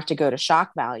that they have to go to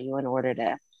shock value in order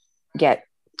to get,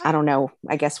 I don't know,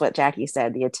 I guess what Jackie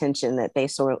said, the attention that they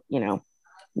saw,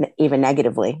 even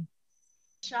negatively.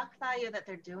 Shock value that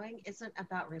they're doing isn't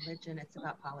about religion. It's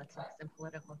about politics and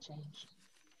political change.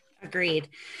 Agreed.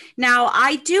 Now,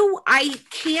 I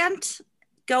can't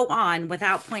go on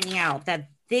without pointing out that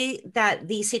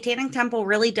the Satanic Temple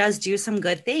really does do some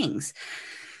good things.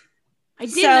 I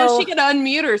didn't know she could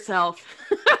unmute herself.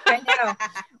 I know.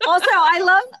 Also, I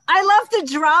love the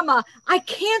drama. I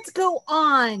can't go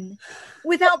on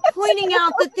without pointing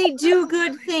out that they do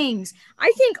good things.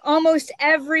 I think almost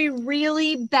every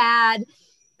really bad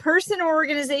person or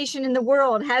organization in the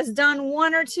world has done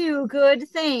one or two good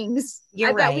things.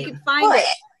 You're right. We can find it.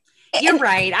 You're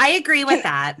right. I agree with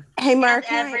that. Hey, Mark.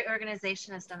 And every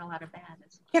organization has done a lot of bad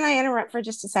as well. Can I interrupt for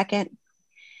just a second?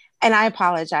 And I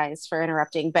apologize for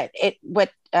interrupting, but what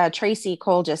Tracy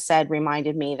Cole just said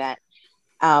reminded me that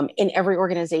in every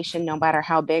organization, no matter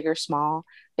how big or small,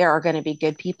 there are going to be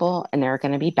good people and there are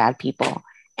going to be bad people,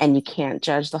 and you can't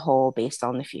judge the whole based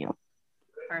on the few.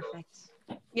 Perfect.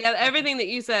 Yeah, everything that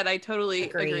you said, I totally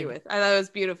agree with. I thought it was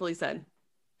beautifully said.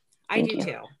 I do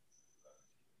too.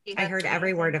 I heard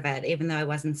every word of it, even though I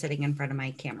wasn't sitting in front of my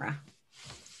camera.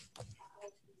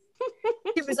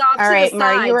 It was off all to right, the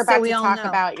Mari, side, you were about so to talk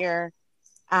about your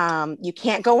you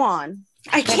can't go on.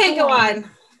 I can't go on.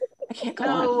 I can't go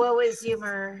Oh, on. what was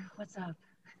humor? What's up?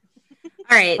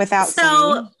 All right. Without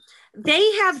so saying.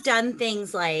 They have done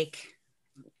things like,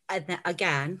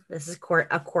 again, this is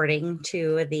according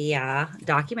to the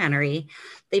documentary,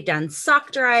 they've done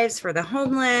sock drives for the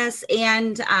homeless,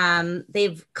 and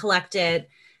they've collected,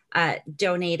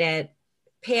 donated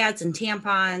pads and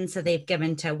tampons. So they've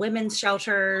given to women's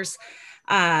shelters,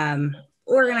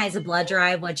 organize a blood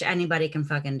drive, which anybody can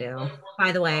fucking do.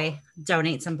 By the way,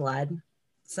 donate some blood.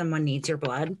 Someone needs your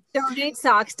blood. Donate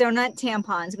socks, donate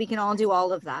tampons. We can all do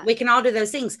all of that. We can all do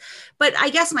those things. But I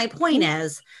guess my point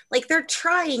is, like, they're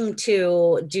trying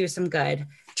to do some good.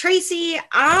 Tracy,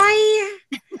 I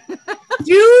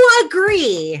do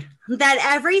agree that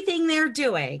everything they're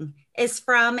doing is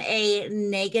from a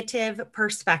negative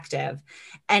perspective.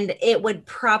 And it would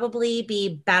probably be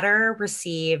better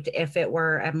received if it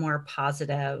were a more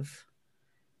positive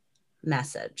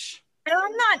message.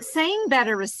 I'm not saying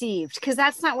better received, because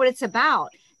that's not what it's about.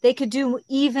 They could do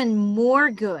even more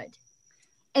good.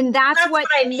 And that's what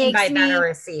I mean by makes better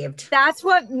received. That's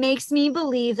what makes me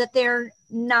believe that they're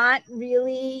not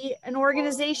really an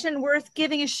organization worth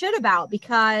giving a shit about,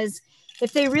 because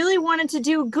if they really wanted to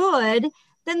do good,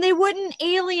 then they wouldn't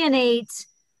alienate,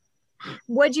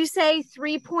 what'd you say,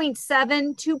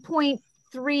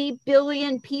 2.3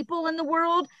 billion people in the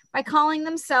world by calling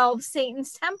themselves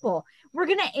Satan's Temple. We're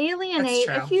going to alienate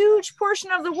a huge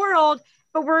portion of the world,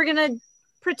 but we're going to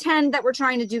pretend that we're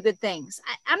trying to do good things.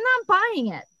 I'm not buying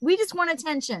it. We just want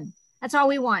attention. That's all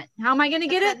we want. How am I going to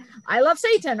get it? I love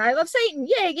Satan. I love Satan.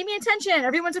 Yay, give me attention.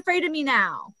 Everyone's afraid of me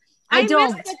now. I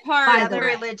don't. Missed the part. Other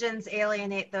religions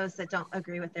alienate those that don't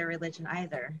agree with their religion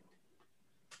either.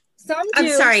 Some do. I'm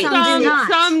sorry. Some do not.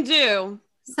 Some do.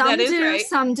 Some That is do. right.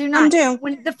 Some do not. do.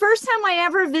 When the first time I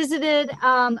ever visited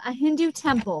a Hindu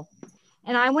temple,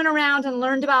 and I went around and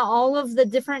learned about all of the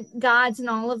different gods and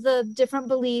all of the different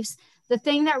beliefs, the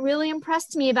thing that really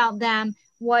impressed me about them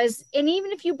was, and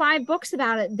even if you buy books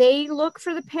about it, they look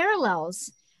for the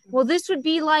parallels. Well, this would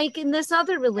be like in this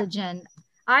other religion.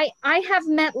 I have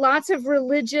met lots of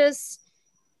religious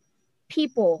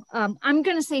people. I'm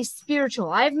going to say spiritual.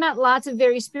 I've met lots of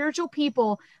very spiritual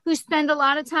people who spend a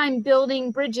lot of time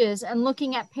building bridges and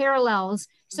looking at parallels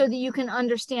so that you can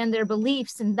understand their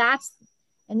beliefs. And that's,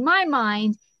 in my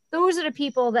mind, those are the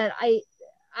people that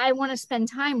I want to spend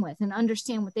time with and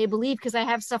understand what they believe, because I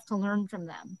have stuff to learn from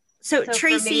them. So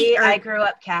Tracy, for me, I grew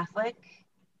up Catholic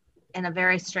in a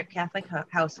very strict Catholic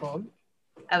household.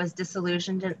 I was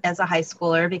disillusioned as a high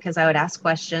schooler because I would ask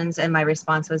questions and my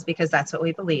response was because that's what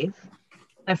we believe.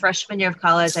 My freshman year of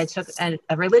college, I took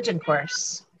a religion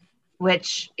course,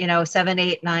 which, 7,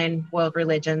 8, 9 world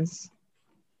religions.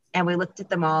 And we looked at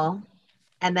them all.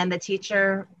 And then the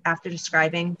teacher, after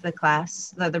describing the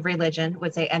class, the religion,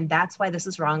 would say, and that's why this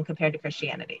is wrong compared to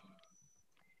Christianity.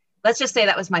 Let's just say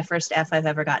that was my first F I've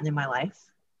ever gotten in my life.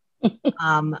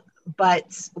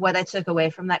 But what I took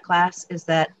away from that class is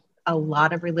that a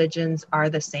lot of religions are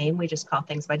the same. We just call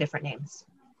things by different names.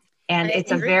 And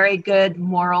it's a very good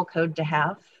moral code to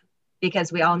have,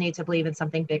 because we all need to believe in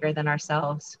something bigger than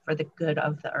ourselves for the good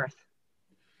of the earth.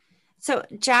 So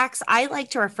Jax, I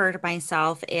like to refer to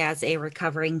myself as a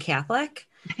recovering Catholic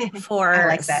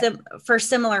for for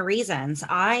similar reasons.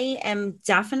 I am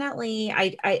definitely,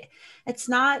 it's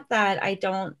not that I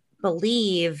don't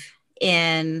believe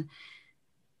in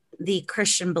the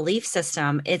Christian belief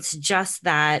system. It's just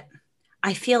that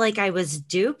I feel like I was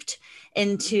duped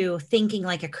into thinking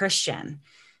like a Christian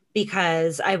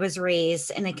because I was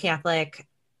raised in a Catholic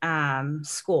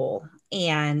school,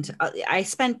 and I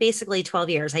spent basically 12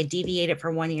 years. I deviated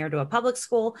for 1 year to a public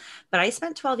school, but I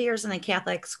spent 12 years in a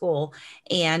Catholic school,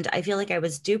 and I feel like I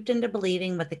was duped into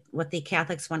believing what the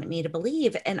Catholics wanted me to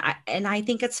believe, and I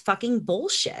think it's fucking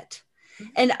bullshit.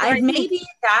 And maybe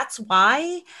that's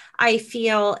why I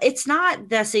feel it's not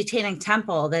the Satanic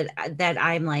Temple that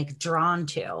I'm like drawn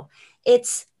to.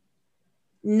 It's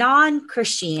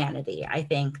non-Christianity, I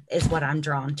think, is what I'm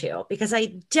drawn to, because I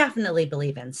definitely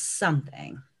believe in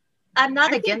something. I'm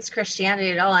not against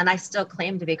Christianity at all, and I still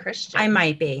claim to be Christian. I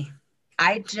might be.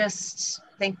 I just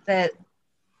think that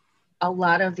a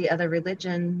lot of the other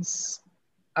religions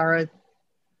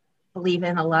believe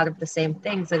in a lot of the same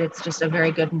things, that it's just a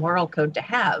very good moral code to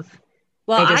have.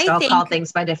 Well, they just all call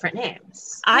things by different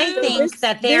names. I think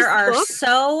that there are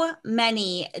so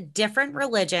many different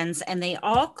religions and they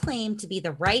all claim to be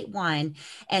the right one,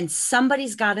 and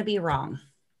somebody's got to be wrong.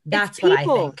 That's what I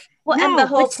think. Well, and the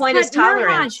whole point is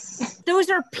tolerance. Those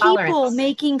are people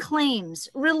making claims.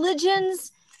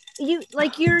 Religions,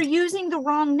 you're using the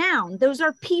wrong noun. Those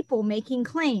are people making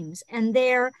claims, and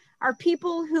there are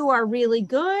people who are really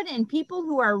good and people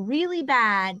who are really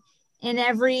bad in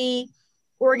every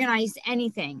organized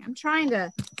anything. I'm trying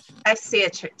to. I see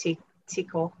it.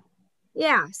 Cool.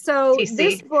 Yeah. So TC.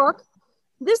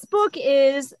 this book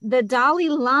is the Dalai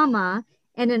Lama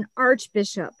and an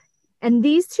archbishop, and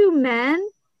these two men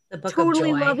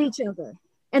totally love each other,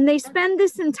 and they spend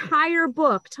this entire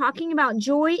book talking about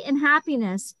joy and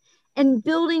happiness and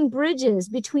building bridges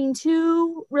between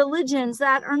two religions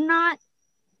that are not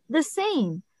the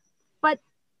same, but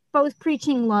both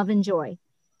preaching love and joy.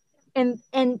 And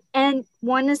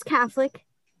one is Catholic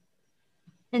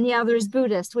and the other is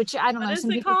Buddhist, which I don't know. What is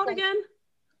it called again?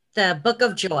 The Book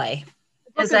of Joy.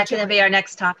 Is that going to be our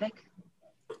next topic?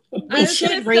 We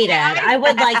should read it. I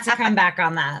would like to come back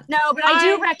on that. No, but I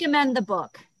do recommend the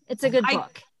book. It's a good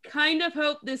book. I kind of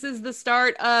hope this is the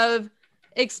start of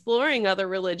exploring other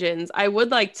religions. I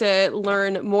would like to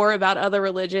learn more about other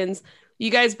religions.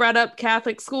 You guys brought up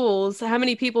Catholic schools. How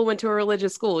many people went to a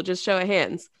religious school? Just show of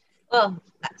hands. Well,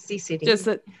 CCD.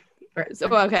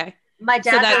 Okay. My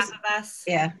dad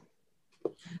yeah.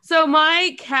 So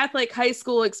my Catholic high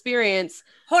school experience.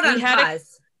 Hold on,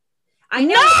 pause. I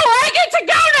know. I get to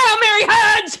go now, Mary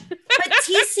Hodge. But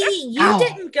TC, you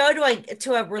didn't go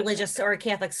to a religious or a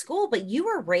Catholic school, but you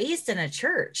were raised in a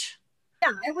church.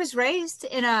 Yeah, I was raised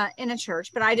in a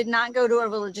church, but I did not go to a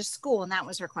religious school, and that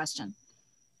was her question.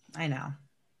 I know,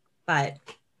 but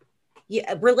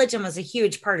religion was a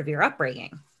huge part of your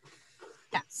upbringing.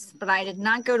 Yes, but I did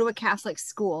not go to a Catholic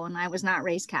school, and I was not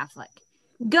raised Catholic.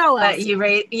 Go, But Elsie. you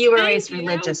were Thank raised you.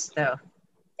 religious though.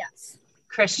 Yes.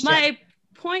 Christian. My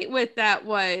point with that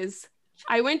was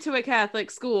I went to a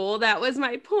Catholic school. That was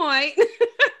my point.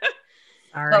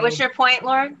 Sorry. What was your point,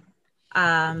 Lauren?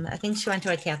 I think she went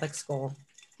to a Catholic school.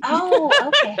 Oh,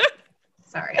 okay.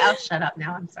 Sorry, I'll shut up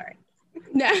now. I'm sorry.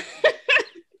 No.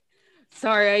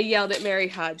 Sorry, I yelled at Mary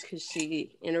Hodge because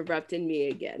she interrupted me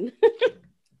again.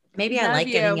 Maybe I Love like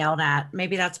you. getting yelled at.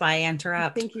 Maybe that's why I I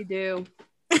interrupt. think you do.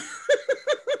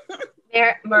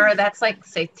 Myrrh, that's like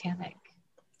satanic.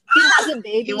 She has a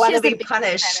baby. You want She to has a be baby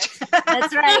punished. fetish.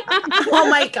 That's right. Oh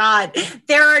my God.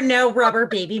 There are no rubber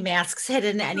baby masks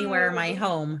hidden anywhere in my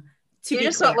home. To You be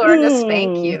just clear. want Lauren to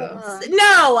spank you.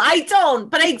 No, I don't.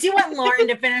 But I do want Lauren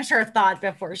to finish her thought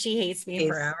before she hates me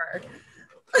forever.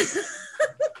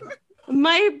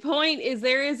 My point is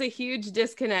there is a huge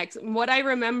disconnect. What I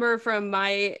remember from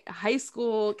my high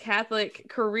school Catholic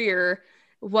career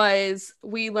was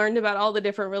we learned about all the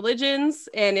different religions,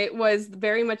 and it was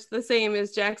very much the same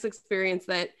as Jack's experience,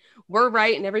 that we're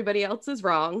right and everybody else is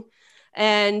wrong.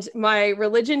 And my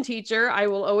religion teacher, I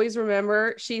will always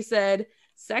remember, she said,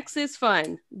 sex is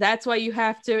fun. That's why you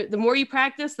have to, the more you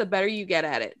practice, the better you get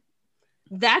at it.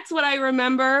 That's what I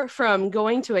remember from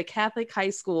going to a Catholic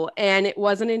high school. And it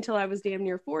wasn't until I was damn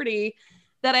near 40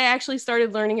 that I actually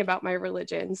started learning about my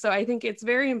religion. So I think it's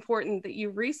very important that you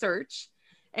research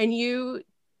and you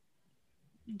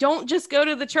don't just go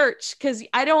to the church, because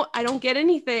I don't get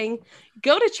anything.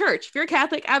 Go to church. If you're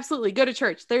Catholic, absolutely go to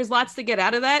church. There's lots to get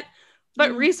out of that.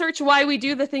 But research why we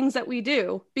do the things that we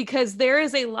do, because there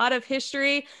is a lot of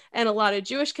history and a lot of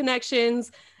Jewish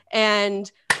connections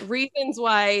and reasons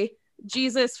why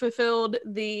Jesus fulfilled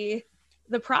the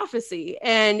prophecy.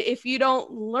 And if you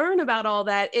don't learn about all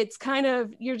that, it's kind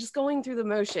of, you're just going through the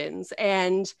motions.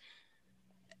 And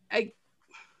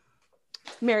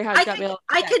Mary Hodge got me all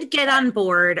I could get on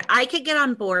board. I could get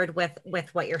on board with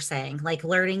what you're saying, like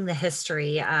learning the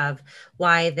history of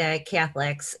why the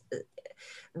Catholics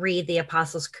read the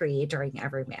Apostles' Creed during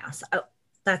every mass. Oh,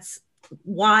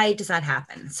 why does that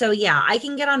happen? So yeah, I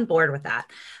can get on board with that.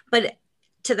 But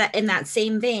in that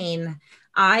same vein,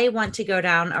 I want to go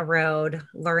down a road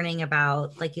learning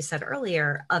about, like you said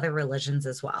earlier, other religions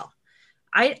as well.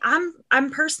 I'm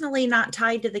personally not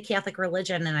tied to the Catholic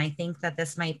religion, and I think that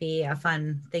this might be a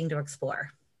fun thing to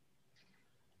explore.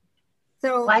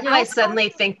 So why do I suddenly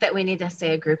think that we need to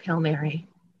say a group Hail Mary?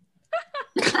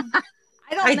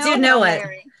 I do know it.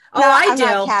 Mary. Oh, No, I I'm do.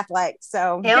 not Catholic,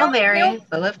 so Hail Mary,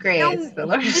 full of grace. The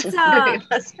Lord is with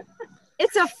us.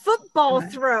 It's a football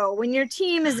throw when your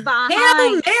team is behind.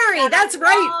 Hail Mary, that's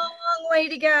right. Long way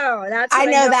to go. That's I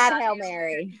what know that about Hail you.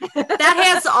 Mary. That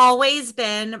has always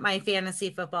been my fantasy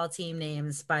football team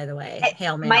names, by the way.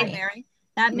 Hail Mary. Mary.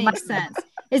 That makes sense.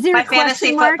 Is there My a question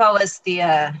fantasy mark? football was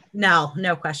the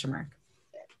No question mark.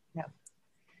 no.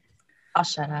 I'll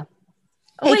shut up.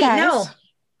 Oh, Hey, wait, guys. no.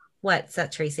 What's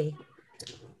that, Tracy?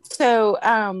 So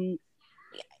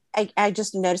I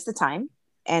just noticed the time,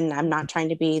 and I'm not trying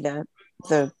to be the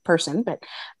person, but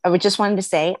I would just wanted to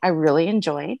say I really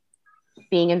enjoyed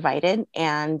being invited,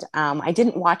 and I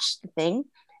didn't watch the thing,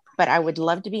 but I would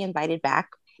love to be invited back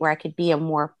where I could be a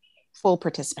more full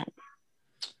participant.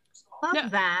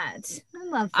 Love that. I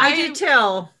love that. I do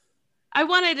too. I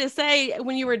wanted to say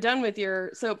when you were done with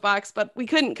your soapbox, but we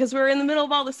couldn't because we were in the middle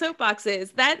of all the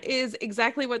soapboxes. That is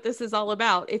exactly what this is all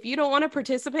about. If you don't want to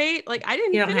participate, like I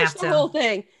didn't finish the whole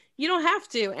thing. You don't have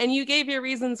to. And you gave your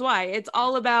reasons why. It's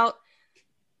all about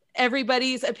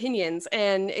everybody's opinions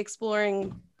and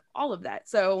exploring all of that.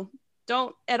 So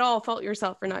don't at all fault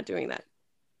yourself for not doing that.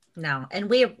 No, and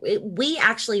we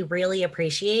actually really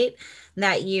appreciate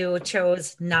that you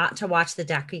chose not to watch the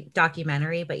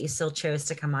documentary, but you still chose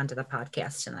to come onto the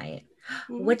podcast tonight,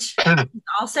 which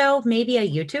also maybe a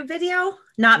YouTube video,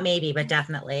 not maybe, but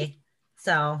definitely.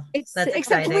 So that's except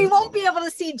exciting. we won't be able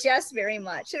to see Jess very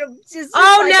much. It'll just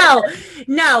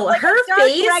no, like her a dark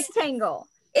face rectangle.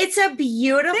 It's a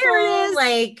beautiful, There it is.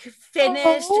 like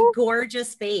finished,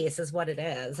 gorgeous face is what it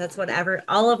is. That's whatever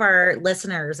all of our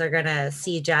listeners are gonna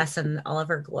see Jess in all of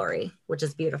her glory, which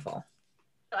is beautiful.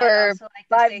 For I'd also like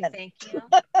to say thank you.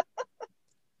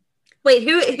 Wait,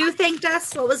 who thanked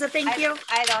us? What was a thank you?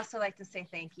 I'd also like to say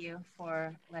thank you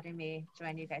for letting me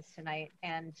join you guys tonight.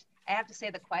 And I have to say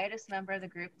the quietest member of the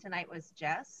group tonight was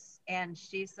Jess, and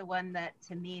she's the one that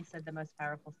to me said the most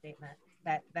powerful statement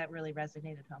that really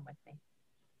resonated home with me.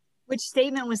 Which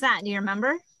statement was that? Do you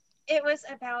remember? It was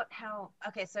about how,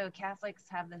 okay, so Catholics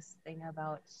have this thing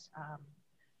about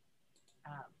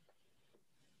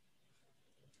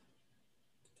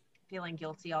feeling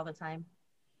guilty all the time.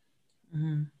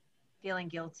 Mm-hmm. Feeling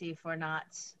guilty for not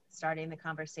starting the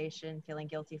conversation, feeling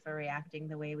guilty for reacting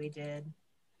the way we did,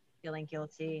 feeling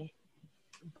guilty.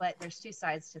 But there's two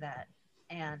sides to that.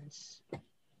 And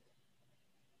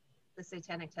the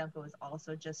Satanic Temple is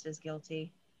also just as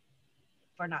guilty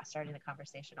for not starting the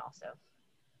conversation also.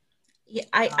 Yeah,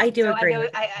 I do agree.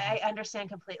 I understand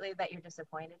completely that you're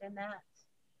disappointed in that,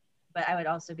 but I would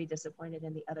also be disappointed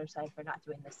in the other side for not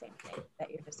doing the same thing that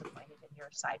you're disappointed in your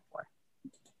side for.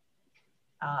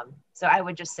 So I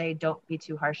would just say, don't be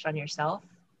too harsh on yourself,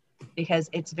 because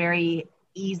it's very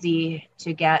easy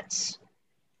to get,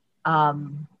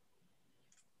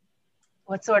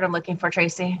 what's the word I'm looking for,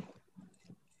 Tracy?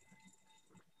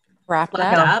 Wrapped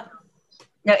up.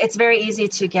 No, it's very easy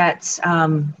to get,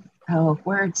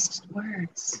 words.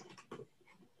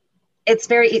 It's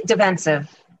very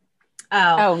defensive.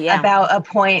 Oh, yeah. About a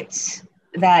point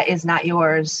that is not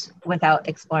yours without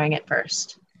exploring it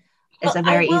first. It's a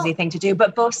very easy thing to do,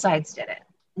 but both sides did it,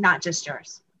 not just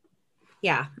yours.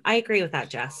 Yeah, I agree with that,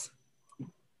 Jess.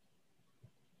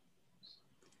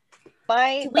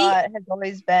 My thought has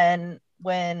always been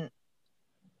when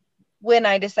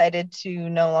I decided to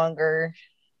no longer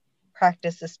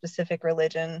practice a specific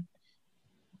religion,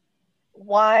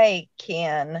 why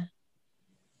do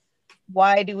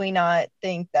we not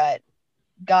think that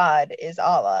God is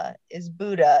Allah, is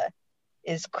Buddha,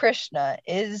 is Krishna,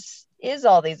 is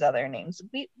all these other names?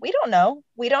 We don't know.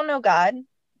 We don't know God.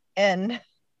 And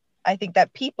I think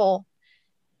that people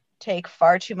take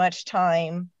far too much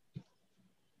time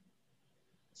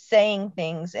saying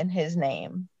things in his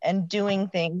name and doing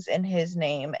things in his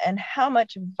name, and how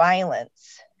much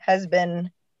violence has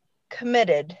been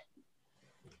committed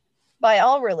by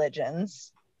all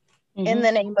religions in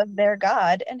the name of their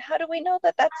God. And how do we know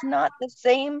that that's not the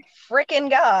same freaking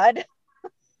God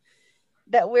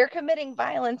that we're committing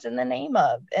violence in the name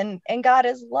of? And God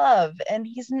is love, and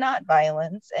he's not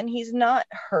violence, and he's not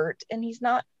hurt, and he's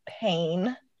not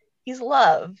pain. He's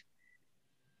love.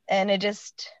 And it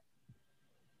just,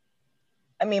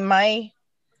 I mean, I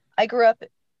grew up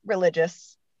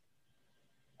religious,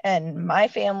 and my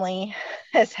family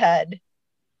has had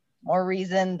more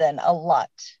reason than a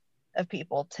lot of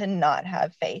people to not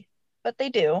have faith, but they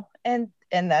do. And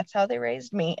that's how they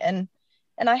raised me. And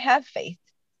I have faith.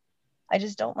 I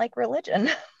just don't like religion.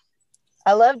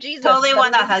 I love Jesus. Totally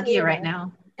want to hug you right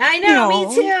now. I know,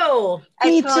 me too.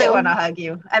 I totally want to hug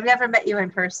you. I've never met you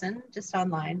in person, just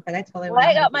online, but I totally want to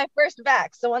hug you. I got my first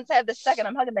vax, so once I have the second,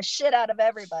 I'm hugging the shit out of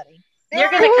everybody. You're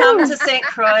going to come to St.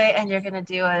 Croix, and you're going to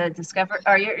do a discovery,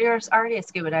 or you're already a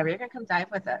scuba diver. You're going to come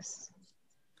dive with us.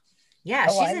 Yeah,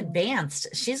 she's advanced.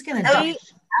 She's going to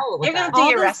you're going to do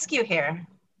your rescue here.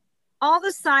 All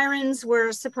the sirens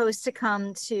were supposed to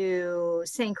come to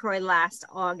St. Croix last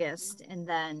August, and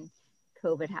then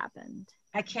COVID happened.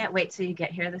 I can't wait till you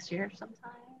get here this year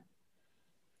sometime.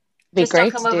 Just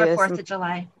don't come over 4th of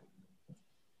July.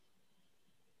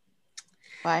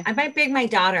 Why? I might bring my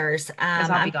daughters.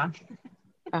 I'll be gone.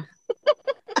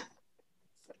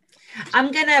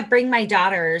 I'm going to bring my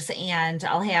daughters, and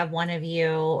I'll have one of you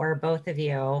or both of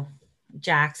you,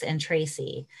 Jax and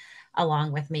Tracy,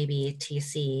 along with maybe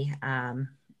TC,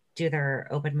 do their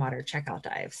open water checkout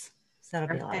dives. So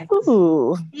that'll be like,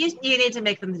 ooh. You need to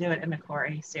make them do it in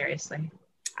Macquarie, seriously.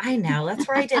 I know, that's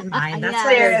where I did mine. That's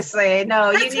seriously,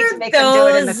 no, you need to make them do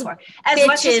it in the quarry. As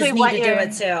much as we want to do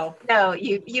it too. No,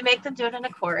 you make them do it in a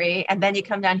quarry, and then you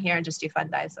come down here and just do fun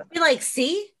dives. Be like,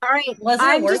 see, all right.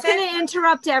 I'm just going to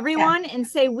interrupt everyone and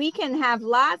say we can have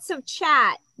lots of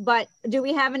chat, but do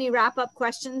we have any wrap up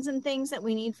questions and things that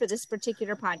we need for this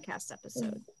particular podcast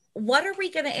episode? What are we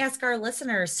going to ask our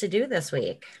listeners to do this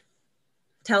week?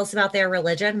 Tell us about their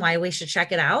religion, why we should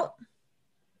check it out.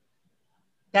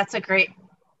 That's a great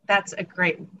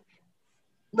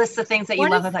list of things that you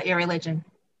love about your religion.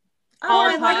 Oh,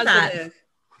 I like that.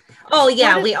 Oh,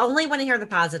 yeah. We only want to hear the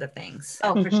positive things.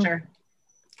 Oh, for sure.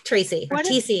 Tracy or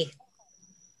TC.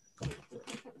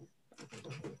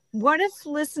 What if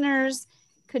listeners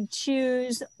could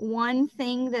choose one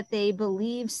thing that they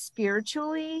believe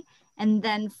spiritually and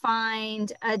then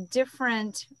find a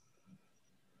different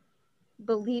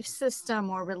belief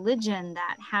system or religion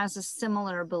that has a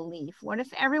similar belief? What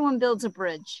if everyone builds a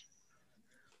bridge?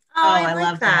 Oh, I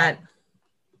love that.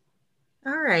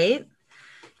 All right.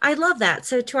 I love that.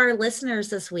 So to our listeners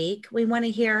this week, we want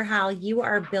to hear how you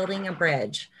are building a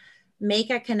bridge. Make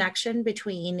a connection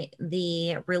between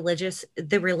the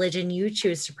religion you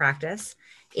choose to practice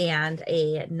and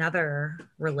another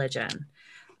religion.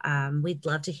 We'd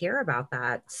love to hear about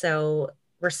that. So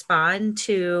respond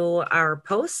to our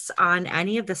posts on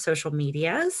any of the social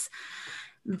medias.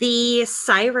 The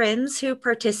sirens who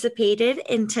participated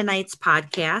in tonight's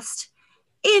podcast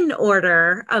in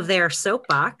order of their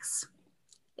soapbox.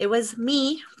 It was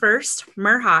me first,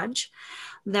 Merhaj.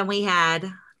 Then we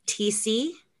had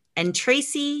TC and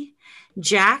Tracy,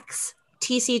 Jax.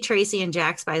 TC, Tracy, and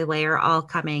Jax, by the way, are all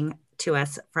coming to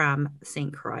us from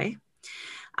St. Croix.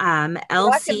 LC.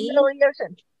 Rock in the middle of the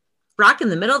ocean. Rock in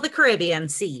the middle of the Caribbean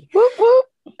Sea. Whoop, whoop.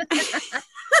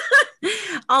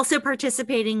 Also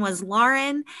participating was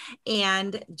Lauren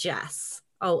and Jess.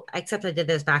 Oh, except I did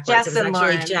this backwards. Jess it was and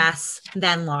actually Lauren. Jess,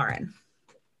 then Lauren.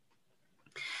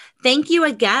 Thank you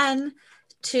again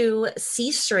to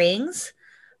C Strings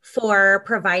for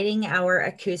providing our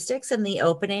acoustics in the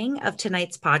opening of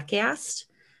tonight's podcast.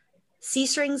 C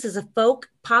Strings is a folk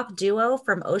pop duo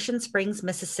from Ocean Springs,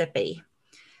 Mississippi.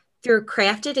 Through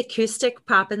crafted acoustic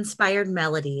pop-inspired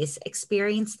melodies,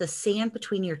 experience the sand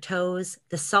between your toes,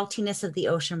 the saltiness of the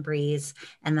ocean breeze,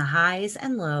 and the highs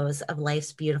and lows of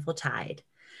life's beautiful tide.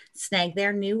 Snag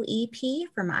their new EP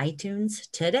from iTunes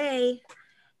today.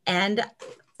 And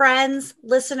friends,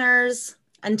 listeners,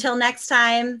 until next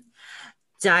time,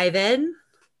 dive in,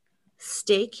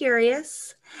 stay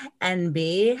curious, and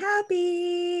be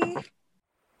happy.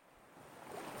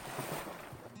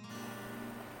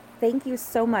 Thank you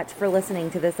so much for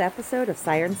listening to this episode of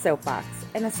Siren Soapbox,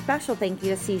 and a special thank you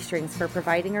to C Strings for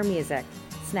providing our music.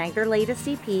 Snag their latest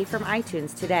EP from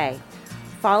iTunes today.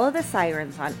 Follow the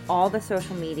Sirens on all the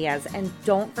social medias, and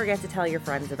don't forget to tell your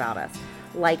friends about us.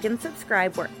 Like and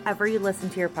subscribe wherever you listen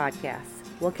to your podcasts.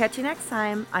 We'll catch you next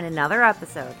time on another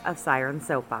episode of Siren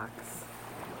Soapbox.